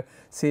different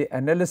say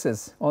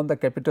analysis on the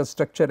capital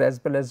structure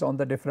as well as on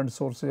the different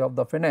sources of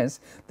the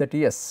finance, that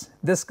yes,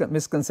 this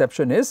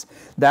misconception is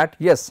that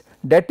yes,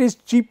 debt is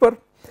cheaper,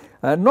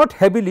 not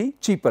heavily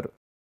cheaper.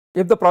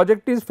 If the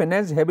project is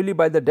financed heavily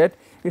by the debt,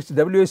 its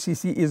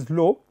WACC is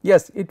low.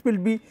 Yes, it will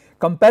be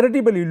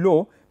comparatively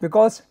low,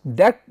 because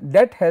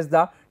debt has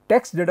the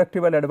tax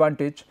deductible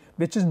advantage,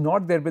 which is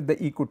not there with the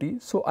equity.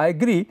 So, I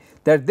agree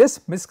that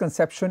this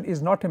misconception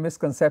is not a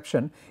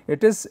misconception,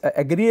 it is an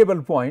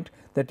agreeable point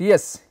that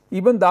yes,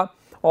 even the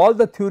all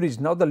the theories,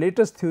 now the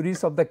latest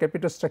theories of the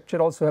capital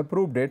structure also have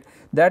proved it,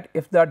 that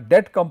if the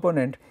debt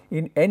component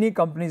in any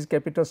company's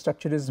capital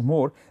structure is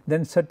more,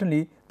 then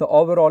certainly the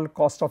overall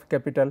cost of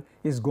capital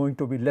is going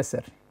to be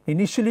lesser.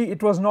 Initially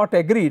it was not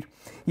agreed,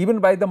 even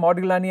by the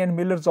Modigliani and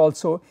Millers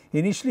also.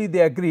 Initially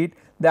they agreed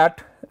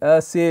that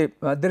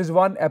there is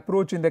one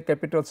approach in the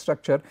capital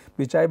structure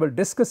which I will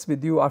discuss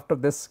with you after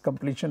this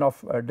completion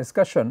of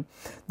discussion,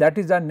 that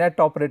is a net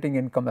operating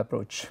income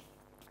approach.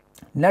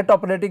 Net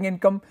operating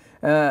income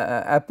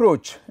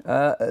approach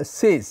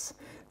says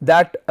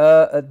that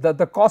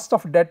the cost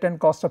of debt and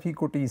cost of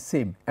equity is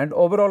same, and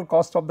overall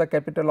cost of the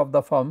capital of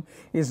the firm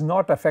is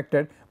not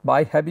affected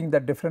by having the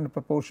different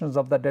proportions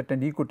of the debt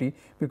and equity,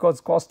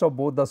 because cost of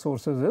both the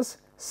sources is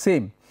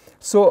same.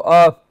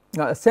 So,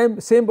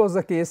 same was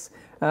the case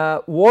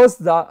was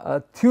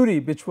the theory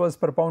which was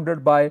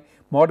propounded by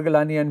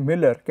Modigliani and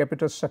Miller,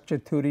 capital structure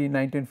theory in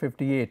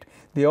 1958.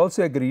 They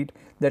also agreed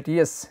that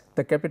yes,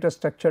 the capital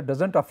structure does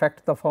not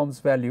affect the firm's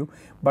value,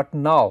 but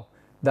now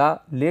the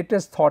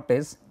latest thought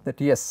is that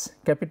yes,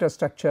 capital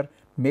structure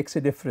makes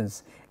a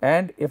difference,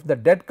 and if the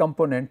debt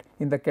component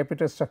in the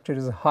capital structure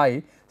is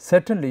high,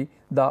 certainly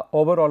the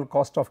overall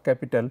cost of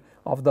capital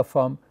of the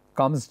firm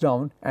comes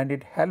down, and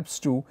it helps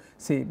to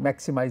say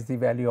maximize the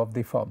value of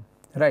the firm,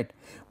 right.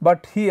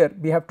 But here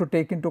we have to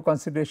take into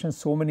consideration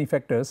so many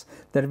factors,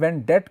 that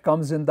when debt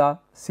comes in the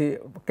say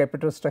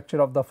capital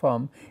structure of the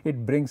firm,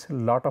 it brings a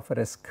lot of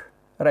risk,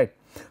 right.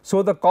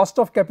 So, the cost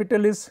of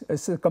capital is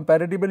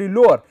comparatively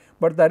lower,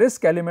 but the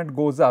risk element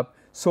goes up.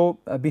 So,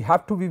 we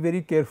have to be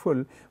very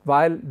careful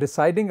while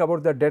deciding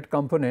about the debt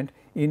component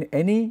in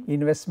any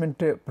investment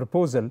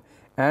proposal,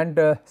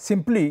 and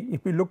simply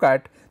if we look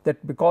at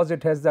that, because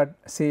it has that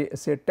say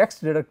tax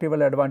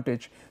deductible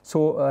advantage.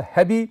 So,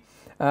 heavy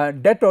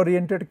debt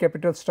oriented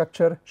capital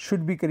structure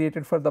should be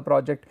created for the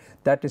project,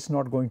 that is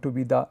not going to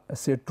be the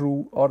say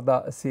true, or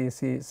the say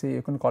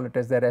you can call it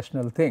as the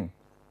rational thing.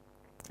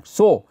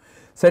 So,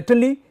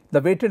 certainly the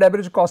weighted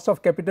average cost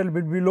of capital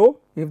will be low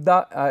if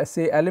the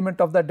say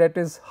element of the debt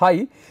is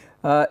high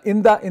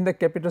in the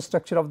capital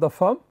structure of the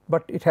firm,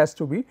 but it has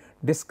to be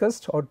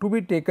discussed or to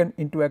be taken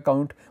into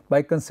account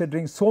by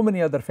considering so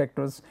many other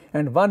factors,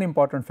 and one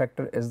important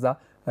factor is the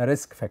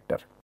risk factor.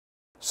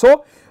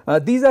 So,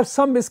 these are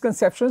some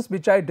misconceptions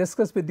which I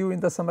discussed with you in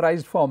the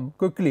summarized form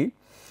quickly.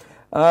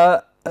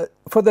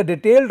 For the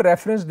detailed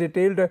reference,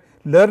 detailed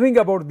learning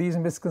about these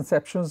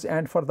misconceptions,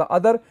 and for the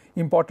other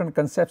important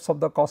concepts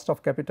of the cost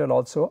of capital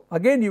also,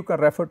 again you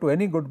can refer to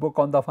any good book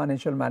on the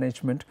financial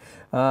management.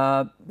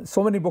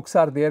 So many books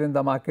are there in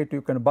the market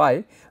you can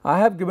buy. I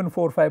have given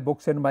 4 or 5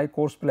 books in my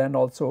course plan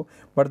also,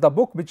 but the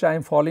book which I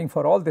am following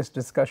for all this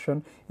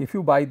discussion, if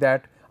you buy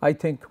that, I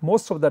think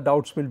most of the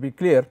doubts will be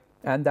clear,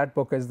 and that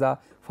book is the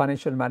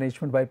Financial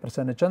Management by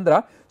Prasanna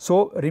Chandra.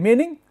 So,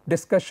 remaining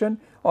discussion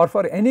or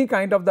for any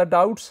kind of the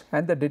doubts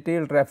and the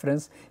detailed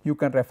reference, you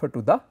can refer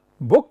to the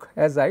book,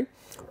 as I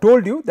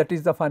told you, that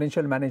is the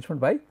Financial Management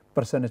by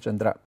Prasanna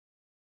Chandra.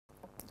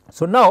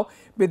 So, now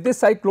with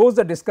this I close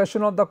the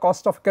discussion on the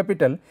cost of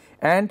capital,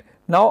 and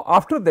now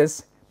after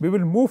this we will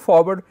move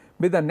forward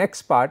with the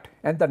next part,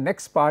 and the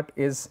next part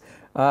is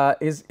a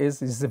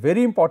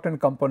very important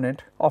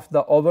component of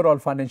the overall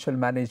financial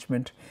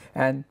management,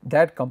 and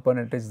that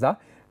component is the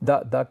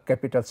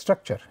capital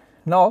structure.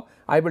 Now,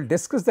 I will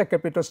discuss the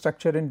capital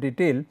structure in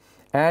detail,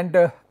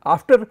 and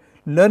after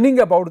learning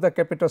about the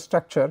capital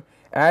structure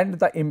and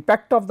the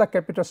impact of the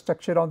capital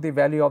structure on the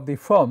value of the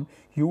firm,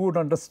 you would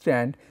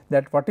understand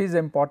that what is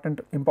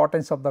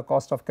importance of the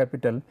cost of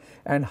capital,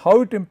 and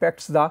how it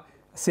impacts the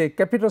say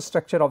capital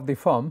structure of the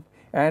firm,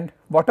 and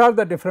what are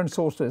the different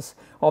sources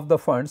of the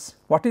funds,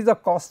 what is the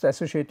cost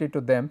associated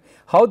to them,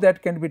 how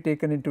that can be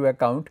taken into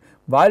account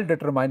while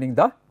determining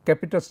the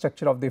capital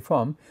structure of the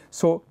firm.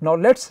 So, now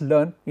let us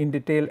learn in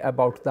detail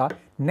about the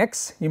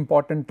next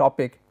important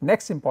topic,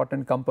 next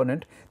important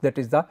component, that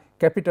is the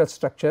capital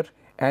structure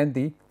and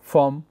the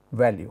firm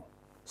value.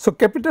 So,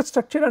 capital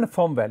structure and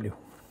firm value,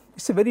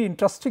 it is a very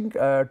interesting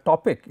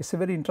topic, it is a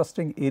very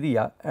interesting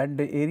area, and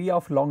the area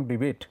of long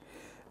debate.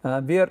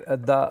 Where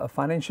the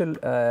financial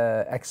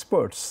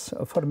experts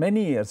for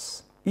many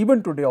years,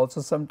 even today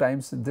also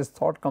sometimes this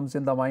thought comes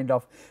in the mind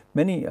of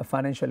many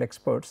financial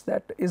experts,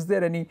 that is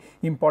there any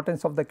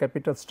importance of the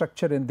capital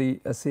structure in the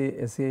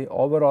say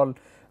overall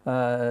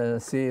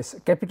say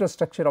capital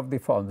structure of the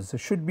firms,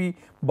 should be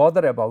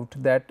bother about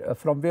that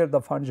from where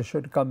the funds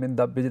should come in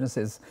the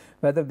businesses,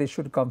 whether they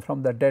should come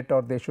from the debt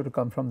or they should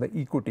come from the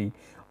equity,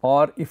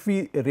 or if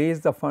we raise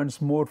the funds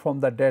more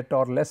from the debt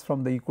or less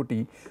from the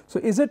equity.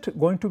 So, is it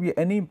going to be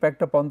any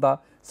impact upon the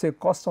say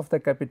cost of the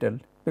capital,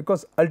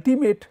 because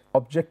ultimate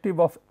objective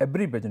of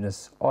every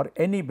business or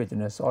any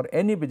business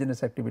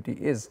activity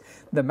is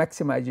the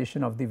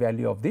maximization of the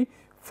value of the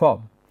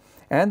firm,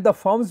 and the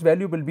firm's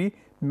value will be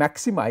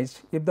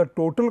maximized if the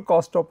total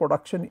cost of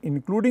production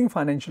including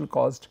financial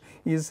cost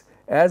is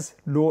as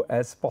low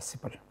as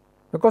possible.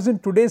 because in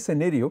today's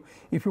scenario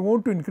if you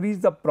want to increase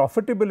the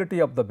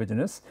profitability of the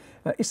business,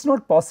 it is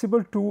not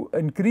possible to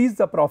increase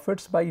the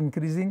profits by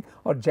increasing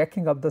or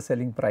jacking up the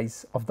selling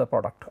price of the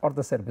product or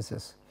the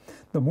services.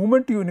 The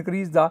moment you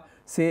increase the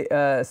say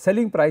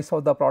selling price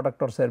of the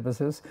product or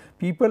services,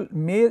 people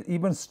may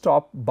even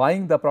stop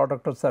buying the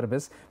product or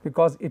service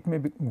because it may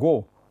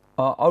go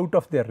out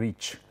of their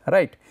reach,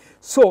 right.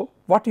 So,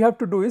 what you have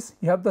to do is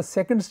you have the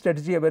second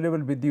strategy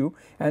available with you,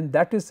 and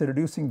that is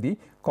reducing the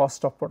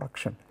cost of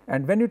production.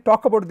 And when you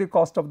talk about the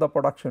cost of the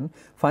production,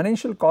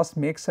 financial cost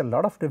makes a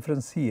lot of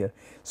difference here.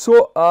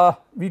 So,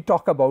 we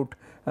talk about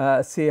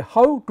say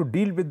how to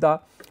deal with the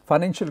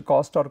financial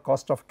cost or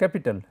cost of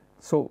capital.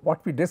 So, what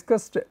we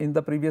discussed in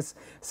the previous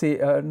say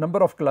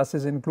number of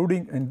classes,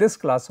 including in this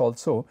class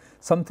also,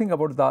 something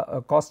about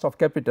the cost of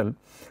capital.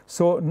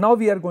 So, now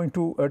we are going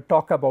to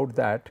talk about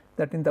that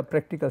in the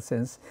practical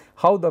sense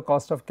how the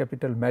cost of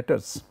capital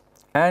matters.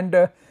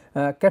 And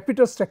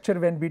capital structure,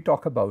 when we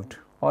talk about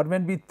or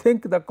when we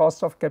think the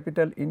cost of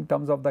capital in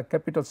terms of the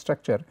capital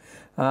structure,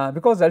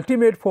 because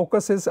ultimate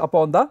focus is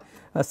upon the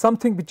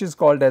something which is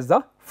called as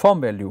the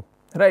firm value,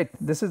 right.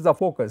 This is the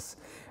focus,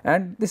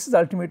 and this is the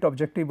ultimate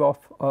objective of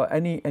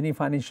any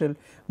financial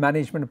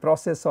management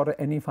process or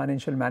any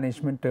financial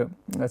management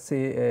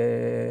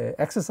say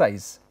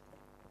exercise.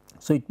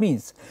 So, it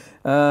means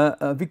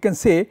we can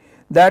say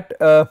that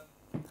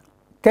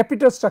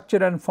capital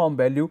structure and firm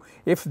value,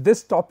 if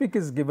this topic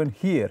is given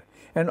here,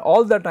 and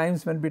all the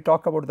times when we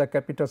talk about the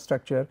capital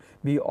structure,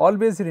 we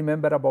always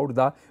remember about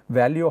the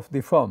value of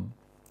the firm,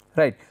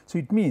 right. So,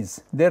 it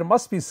means there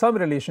must be some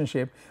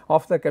relationship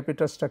of the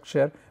capital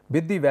structure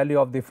with the value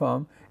of the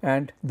firm,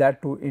 and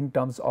that too in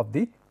terms of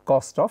the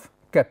cost of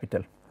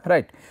capital,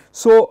 right.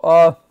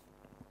 So,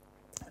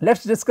 let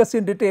us discuss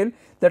in detail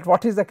that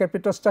what is the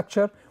capital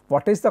structure,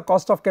 what is the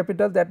cost of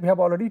capital, that we have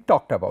already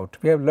talked about,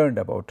 we have learned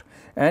about,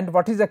 and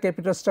what is the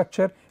capital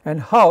structure and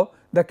how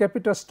the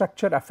capital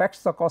structure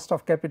affects the cost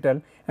of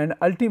capital and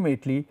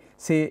ultimately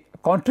say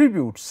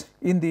contributes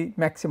in the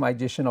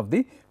maximization of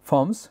the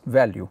firm's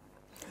value.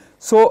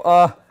 So,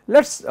 let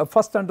us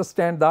first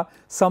understand the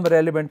some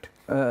relevant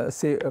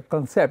say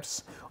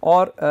concepts,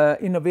 or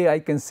in a way I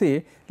can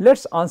say let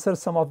us answer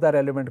some of the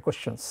relevant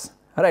questions,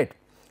 right.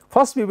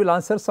 First we will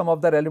answer some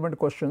of the relevant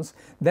questions,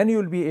 then you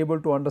will be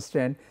able to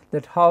understand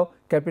that how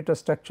capital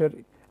structure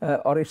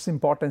or its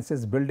importance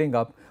is building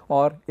up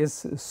or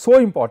is so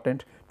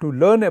important to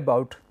learn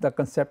about the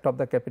concept of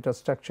the capital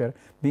structure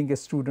being a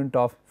student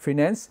of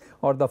finance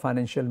or the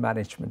financial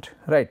management,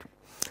 right.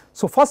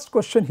 So, first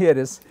question here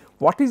is,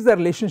 what is the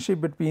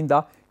relationship between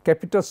the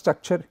capital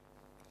structure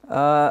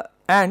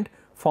and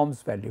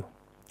firm's value?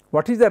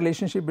 What is the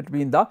relationship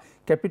between the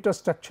capital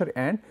structure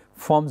and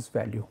firm's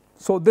value?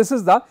 So, this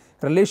is the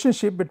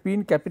relationship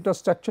between capital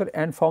structure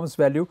and firm's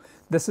value.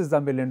 This is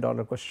the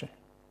 $1,000,000 question.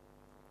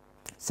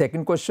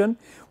 Second question,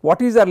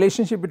 what is the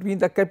relationship between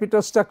the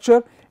capital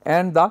structure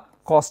and the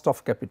cost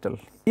of capital?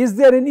 Is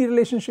there any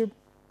relationship?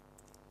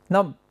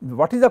 Now,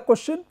 what is the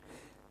question?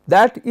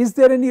 That is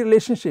there any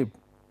relationship?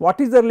 What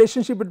is the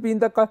relationship between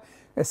the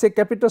say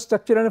capital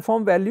structure and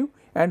firm value,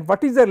 and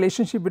what is the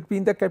relationship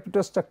between the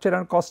capital structure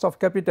and cost of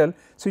capital?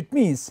 So, it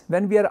means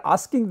when we are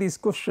asking these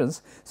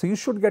questions, so you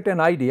should get an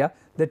idea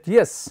that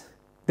yes,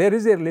 there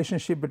is a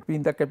relationship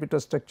between the capital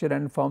structure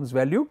and firm's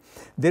value,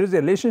 there is a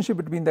relationship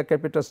between the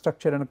capital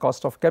structure and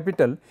cost of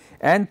capital.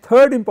 And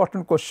third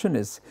important question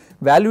is,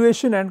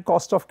 valuation and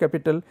cost of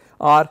capital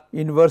are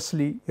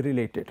inversely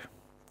related.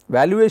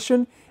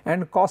 Valuation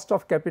and cost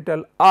of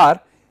capital are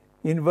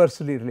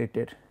inversely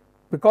related,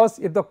 because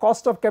if the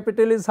cost of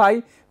capital is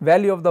high,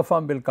 value of the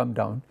firm will come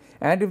down,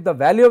 and if the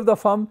value of the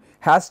firm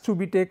has to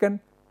be taken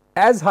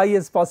as high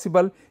as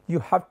possible, you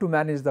have to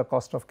manage the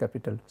cost of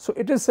capital. So,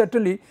 it is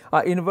certainly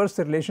an inverse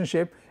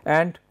relationship,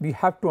 and we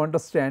have to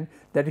understand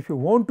that if you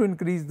want to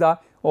increase the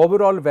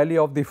overall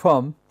value of the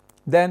firm,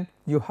 then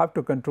you have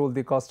to control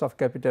the cost of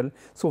capital.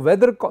 So,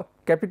 whether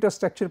capital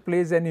structure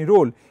plays any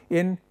role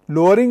in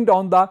lowering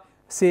down the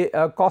say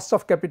cost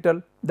of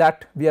capital,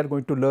 that we are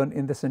going to learn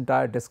in this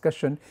entire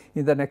discussion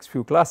in the next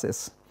few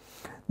classes.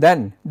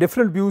 Then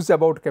different views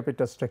about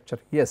capital structure.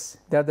 Yes,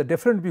 there are the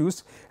different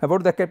views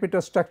about the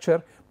capital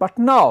structure, but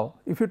now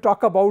if you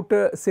talk about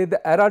say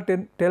the era till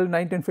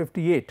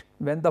 1958,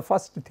 when the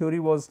first theory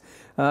was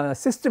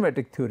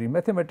systematic theory,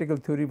 mathematical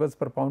theory was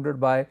propounded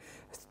by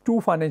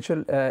two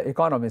financial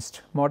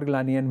economists,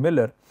 Modigliani and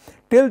Miller.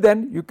 Till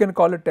then you can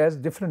call it as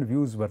different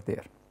views were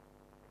there.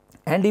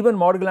 And even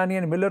Modigliani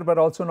and Miller were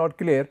also not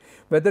clear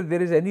whether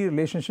there is any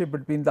relationship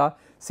between the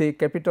say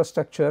capital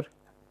structure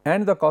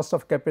and the cost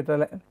of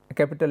capital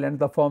and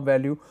the firm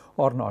value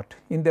or not.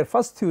 In their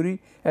first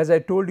theory, as I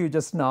told you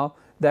just now,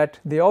 that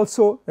they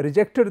also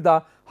rejected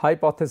the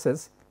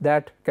hypothesis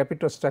that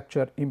capital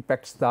structure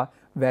impacts the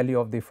value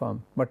of the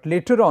firm, but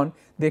later on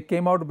they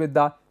came out with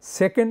the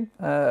second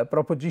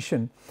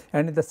proposition,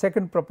 and in the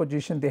second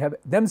proposition they have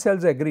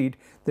themselves agreed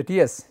that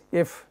yes,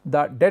 if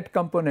the debt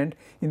component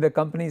in the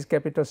company's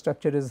capital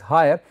structure is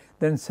higher,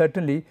 then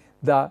certainly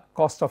the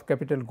cost of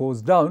capital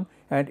goes down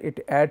and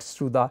it adds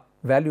to the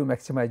value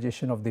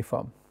maximization of the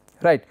firm,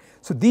 right.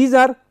 So, these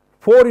are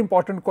 4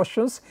 important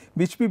questions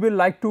which we will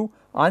like to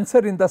answer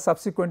in the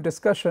subsequent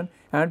discussion,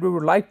 and we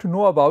would like to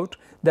know about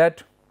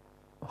that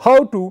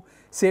how to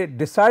say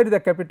decide the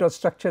capital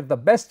structure, the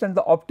best and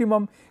the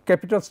optimum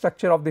capital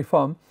structure of the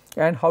firm,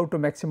 and how to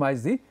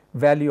maximize the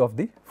value of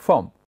the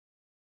firm.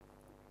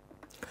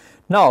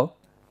 Now,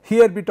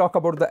 here we talk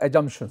about the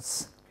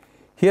assumptions.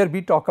 Here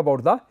we talk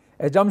about the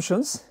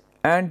assumptions,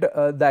 and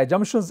the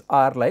assumptions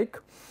are like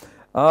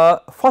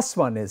first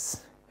one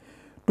is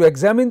to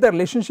examine the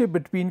relationship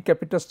between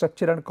capital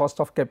structure and cost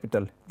of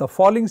capital. The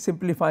following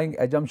simplifying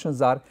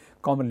assumptions are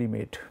commonly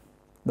made.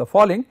 The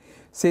following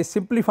say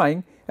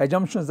simplifying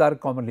assumptions are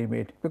commonly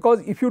made, because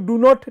if you do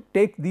not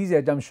take these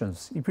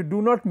assumptions, if you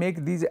do not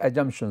make these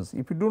assumptions,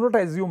 if you do not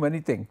assume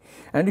anything,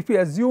 and if you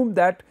assume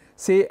that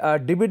say a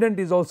dividend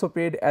is also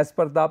paid as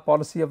per the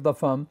policy of the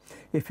firm,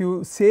 if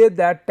you say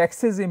that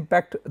taxes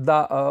impact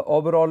the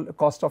overall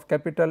cost of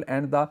capital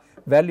and the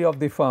value of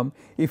the firm,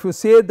 if you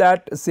say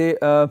that say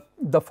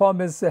the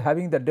firm is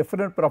having the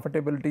different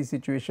profitability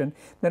situation,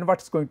 then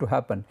what is going to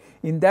happen?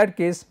 In that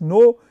case,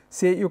 no,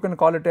 say you can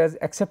call it as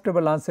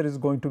acceptable answer is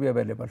going to be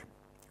available.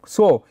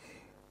 So,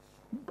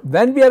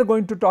 when we are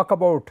going to talk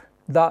about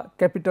the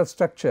capital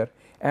structure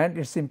and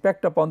its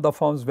impact upon the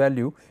firm's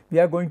value, we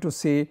are going to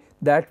say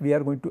that we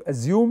are going to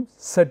assume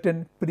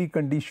certain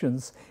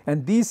preconditions,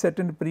 and these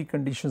certain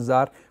preconditions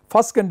are: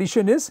 first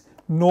condition is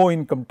no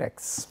income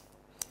tax,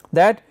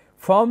 that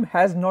firm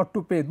has not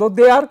to pay, though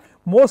they are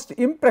most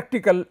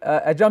impractical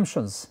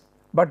assumptions,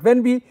 but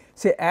when we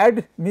say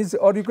add means,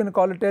 or you can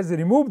call it as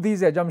remove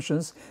these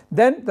assumptions,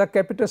 then the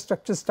capital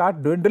structure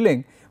start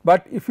dwindling.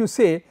 But if you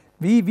say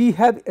we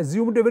have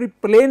assumed a very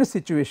plain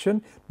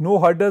situation, no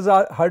hurdles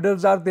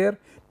are there,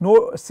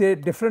 no say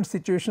different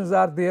situations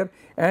are there,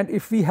 and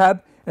if we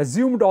have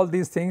assumed all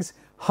these things,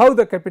 how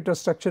the capital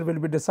structure will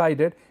be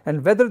decided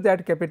and whether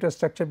that capital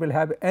structure will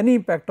have any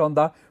impact on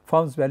the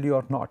firm's value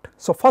or not.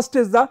 So, first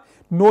is the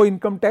no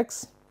income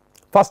tax,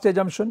 first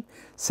assumption.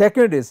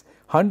 Second is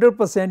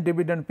 100%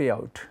 dividend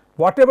payout,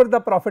 whatever the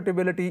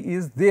profitability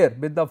is there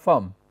with the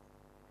firm,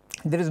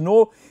 there is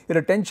no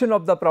retention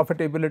of the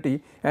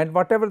profitability, and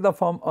whatever the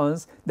firm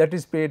earns, that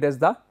is paid as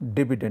the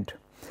dividend.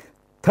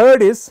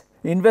 Third is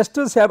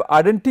investors have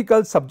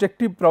identical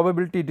subjective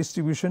probability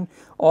distribution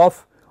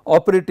of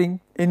operating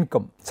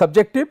income,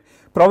 subjective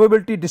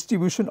probability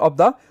distribution of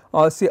the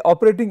say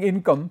operating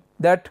income,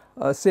 that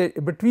say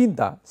between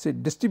the say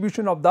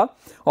distribution of the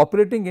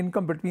operating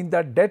income between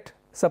the debt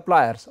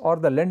suppliers or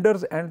the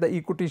lenders and the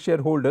equity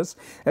shareholders.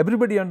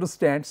 Everybody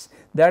understands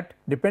that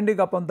depending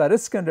upon the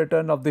risk and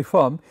return of the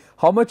firm,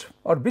 how much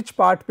or which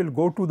part will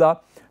go to the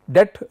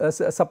debt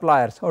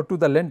suppliers or to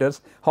the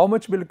lenders, how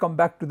much will come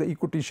back to the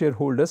equity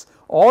shareholders.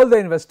 All the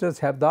investors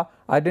have the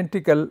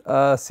identical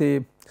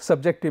say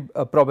subjective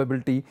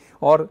probability,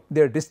 or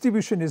their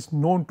distribution is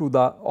known to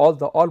the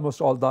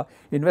almost all the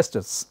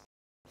investors.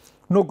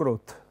 No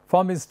growth,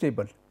 firm is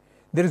stable,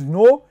 there is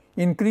no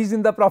increase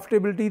in the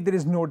profitability, there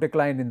is no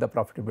decline in the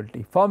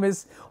profitability. Firm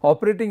is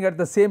operating at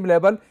the same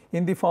level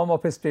in the form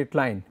of a straight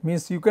line,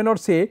 means you cannot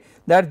say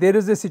that there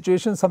is a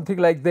situation something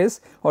like this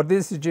or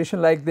this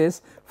situation like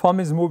this, firm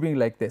is moving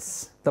like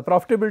this, the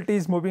profitability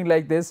is moving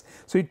like this.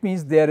 So, it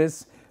means there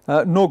is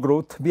no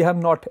growth, we have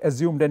not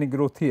assumed any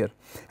growth here,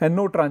 and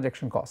no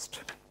transaction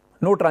cost.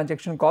 No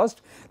transaction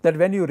cost, that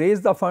when you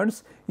raise the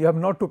funds you have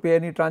not to pay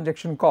any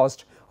transaction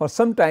cost, or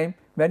sometime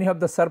when you have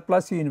the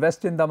surplus you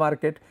invest in the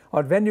market,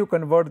 or when you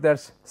convert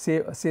that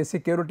say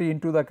security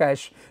into the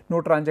cash,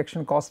 no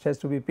transaction cost has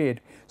to be paid.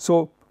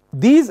 So,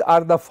 these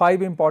are the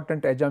 5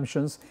 important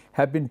assumptions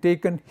have been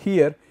taken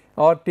here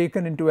or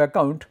taken into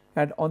account,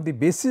 and on the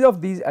basis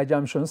of these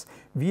assumptions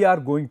we are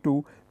going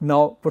to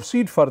now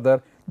proceed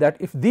further, that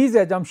if these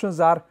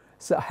assumptions are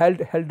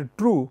held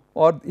true,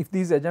 or if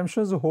these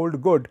assumptions hold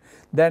good,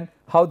 then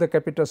how the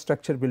capital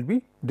structure will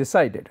be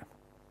decided.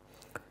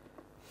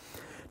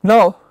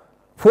 Now,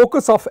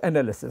 focus of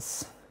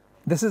analysis.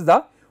 This is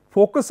the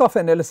focus of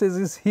analysis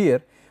is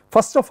here.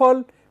 First of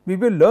all, we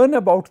will learn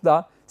about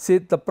the say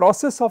the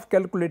process of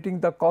calculating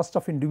the cost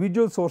of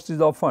individual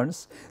sources of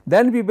funds.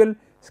 Then we will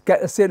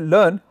say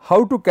learn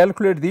how to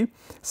calculate the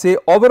say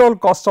overall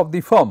cost of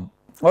the firm,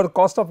 or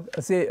cost of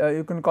say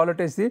you can call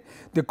it as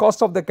the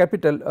cost of the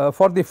capital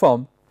for the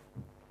firm,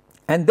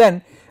 and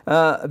then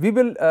we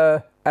will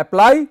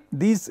apply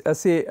these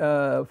say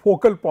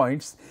focal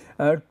points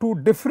to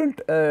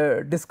different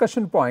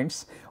discussion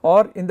points,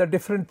 or in the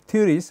different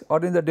theories,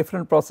 or in the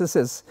different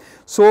processes.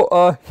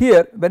 So,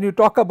 here when you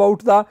talk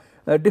about the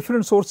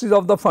different sources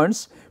of the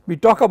funds, we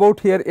talk about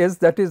here is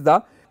that is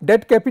the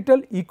debt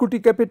capital, equity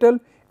capital,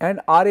 and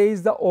RA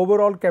is the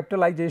overall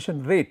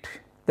capitalization rate,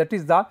 that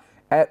is the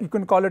you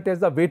can call it as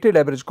the weighted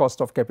average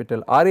cost of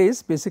capital. RA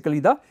is basically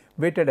the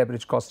weighted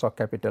average cost of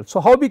capital. So,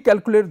 how we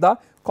calculate the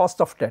cost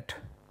of debt?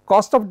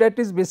 Cost of debt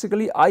is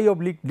basically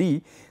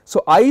I/D.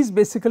 So, I is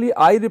basically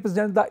I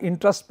represent the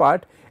interest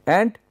part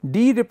and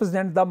D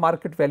represent the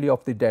market value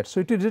of the debt.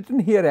 So, it is written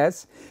here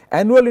as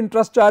annual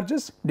interest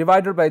charges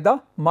divided by the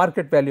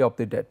market value of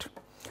the debt.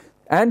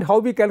 And how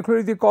we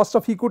calculate the cost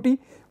of equity?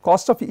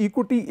 cost of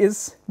equity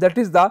is, that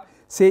is the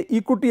say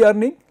equity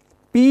earning,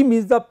 P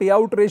means the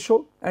payout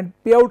ratio, and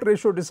payout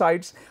ratio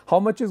decides how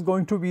much is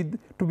going to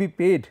be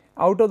paid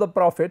out of the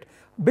profit,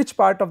 which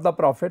part of the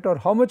profit or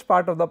how much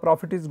part of the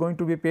profit is going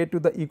to be paid to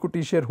the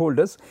equity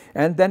shareholders,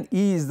 and then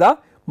E is the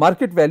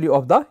market value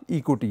of the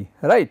equity,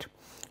 right.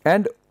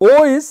 And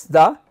O is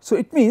the, so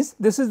it means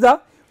this is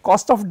the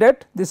cost of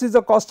debt, this is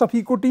the cost of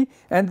equity,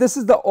 and this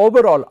is the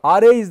overall, RA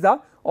is the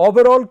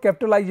overall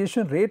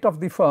capitalization rate of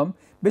the firm,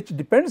 which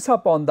depends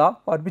upon the,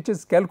 or which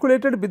is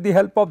calculated with the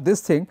help of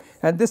this thing.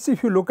 And this,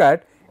 if you look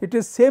at, it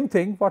is same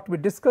thing what we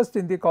discussed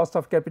in the cost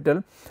of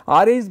capital.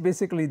 RA is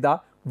basically the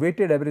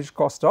weighted average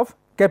cost of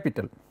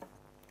capital.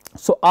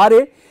 So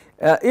RA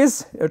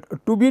is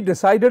to be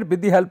decided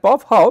with the help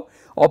of how?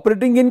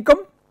 Operating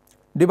income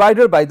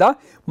divided by the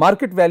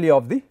market value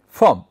of the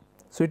firm.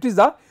 So it is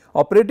the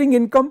operating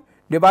income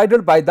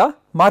divided by the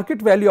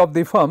market value of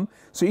the firm.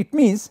 So it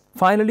means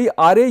finally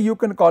RA you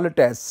can call it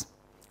as,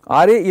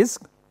 RA is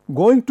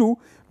going to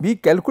be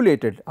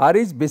calculated, RA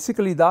is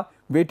basically the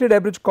weighted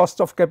average cost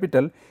of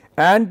capital.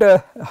 And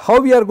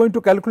how we are going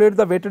to calculate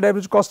the weighted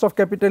average cost of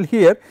capital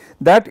here,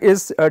 that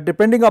is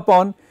depending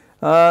upon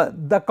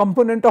the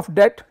component of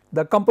debt,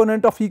 the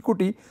component of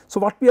equity. So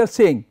what we are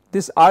saying,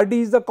 this RD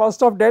is the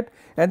cost of debt,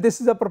 and this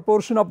is the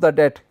proportion of the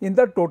debt in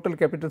the total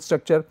capital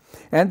structure,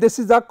 and this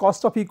is the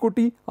cost of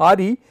equity,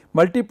 RE,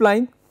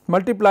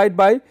 multiplied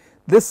by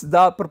this,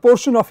 the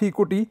proportion of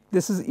equity,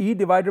 this is E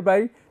divided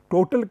by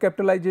total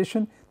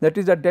capitalization, that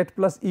is the debt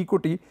plus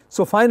equity.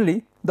 So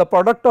finally the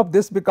product of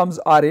this becomes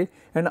RA,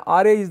 and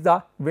RA is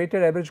the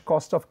weighted average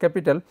cost of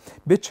capital,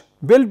 which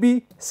will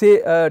be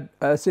say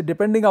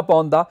depending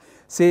upon the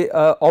say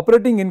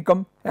operating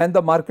income and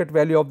the market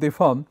value of the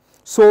firm.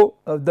 So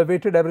the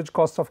weighted average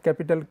cost of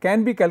capital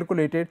can be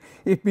calculated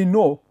if we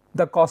know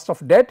the cost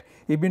of debt,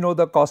 if we know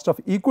the cost of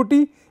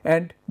equity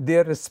and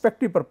their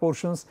respective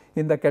proportions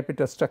in the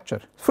capital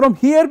structure. From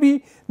here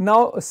we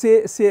now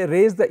say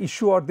raise the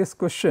issue or this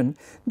question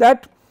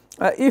that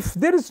if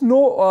there is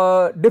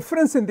no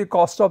difference in the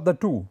cost of the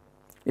two,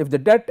 if the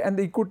debt and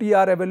the equity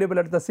are available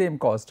at the same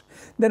cost,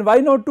 then why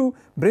not to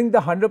bring the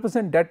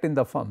 100% debt in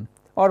the firm,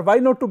 or why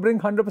not to bring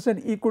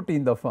 100% equity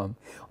in the firm,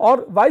 or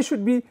why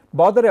should we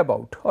bother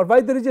about, or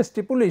why there is a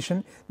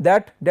stipulation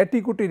that debt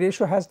equity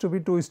ratio has to be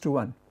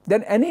 2:1,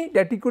 then any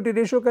debt equity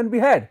ratio can be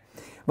had.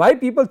 Why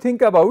people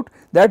think about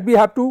that we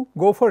have to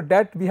go for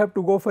debt, we have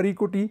to go for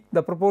equity,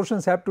 the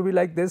proportions have to be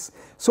like this.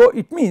 So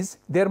it means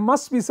there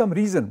must be some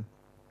reason.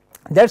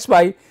 That is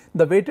why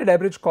the weighted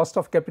average cost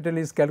of capital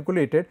is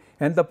calculated,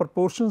 and the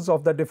proportions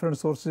of the different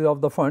sources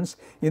of the funds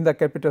in the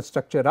capital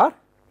structure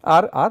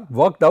are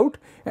worked out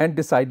and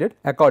decided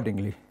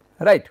accordingly,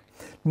 right.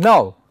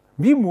 Now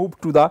we move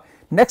to the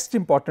next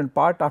important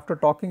part. After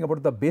talking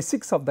about the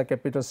basics of the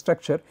capital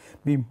structure,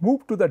 we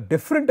move to the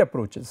different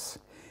approaches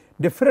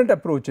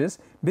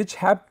which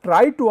have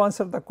tried to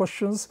answer the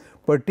questions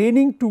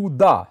pertaining to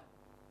the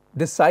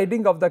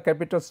deciding of the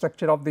capital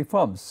structure of the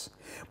firms.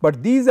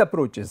 But these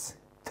approaches,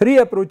 three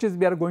approaches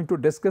we are going to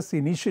discuss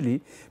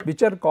initially,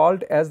 which are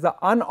called as the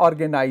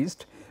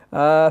unorganized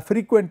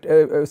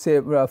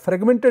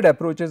fragmented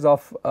approaches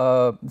of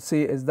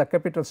say is the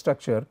capital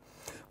structure.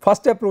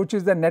 First approach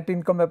is the net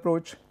income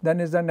approach, then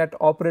is the net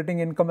operating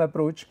income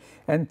approach,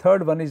 and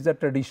third one is the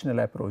traditional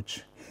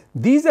approach.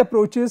 These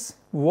approaches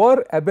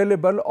were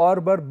available or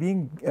were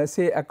being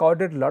say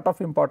accorded lot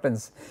of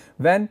importance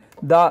when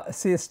the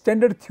say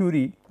standard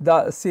theory,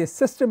 the say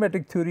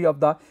systematic theory of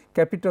the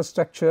capital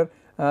structure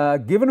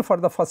given for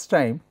the first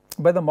time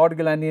by the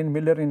Modigliani and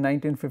Miller in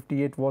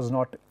 1958 was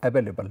not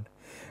available.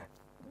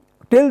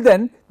 Till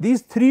then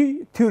these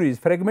three theories,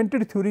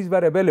 fragmented theories, were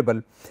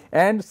available,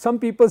 and some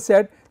people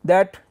said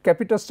that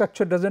capital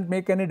structure does not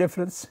make any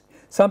difference.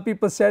 Some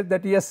people said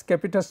that yes,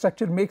 capital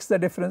structure makes the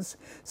difference.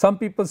 Some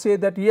people say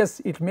that yes,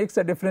 it makes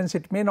a difference,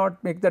 it may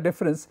not make the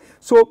difference.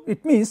 So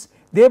it means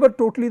they were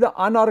totally the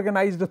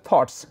unorganized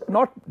thoughts,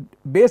 not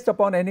based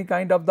upon any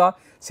kind of the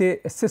say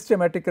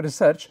systematic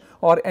research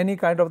or any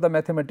kind of the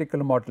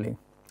mathematical modeling.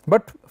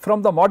 But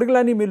from the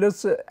Modigliani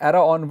Miller's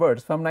era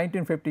onwards, from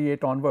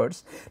 1958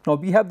 onwards, now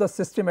we have the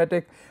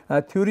systematic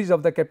theories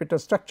of the capital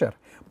structure.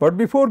 But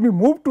before we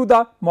move to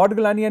the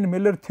Modigliani and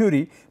Miller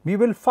theory, we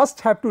will first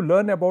have to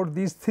learn about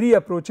these three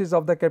approaches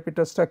of the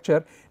capital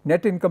structure: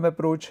 net income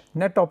approach,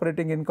 net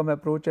operating income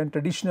approach, and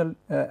traditional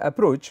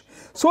approach,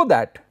 so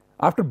that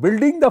after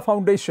building the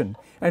foundation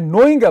and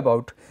knowing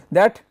about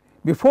that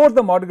before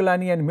the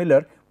Modigliani and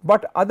Miller,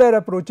 what other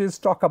approaches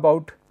talk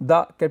about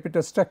the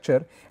capital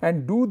structure,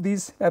 and do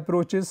these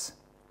approaches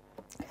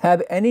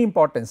have any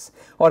importance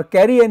or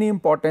carry any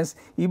importance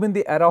even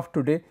the era of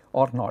today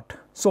or not.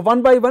 So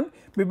one by one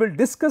we will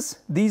discuss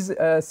these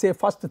say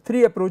first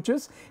three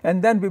approaches,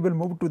 and then we will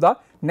move to the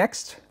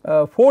next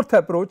fourth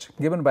approach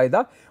given by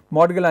the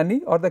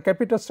Modigliani, or the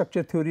capital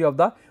structure theory of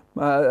the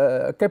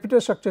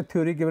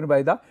given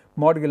by the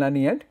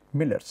Modigliani and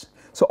Millers.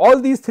 So all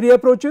these three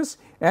approaches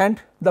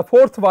and the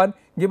fourth one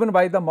given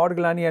by the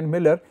Modigliani and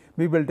Miller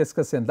we will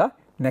discuss in the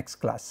next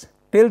class.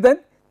 Till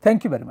then,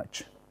 thank you very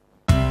much.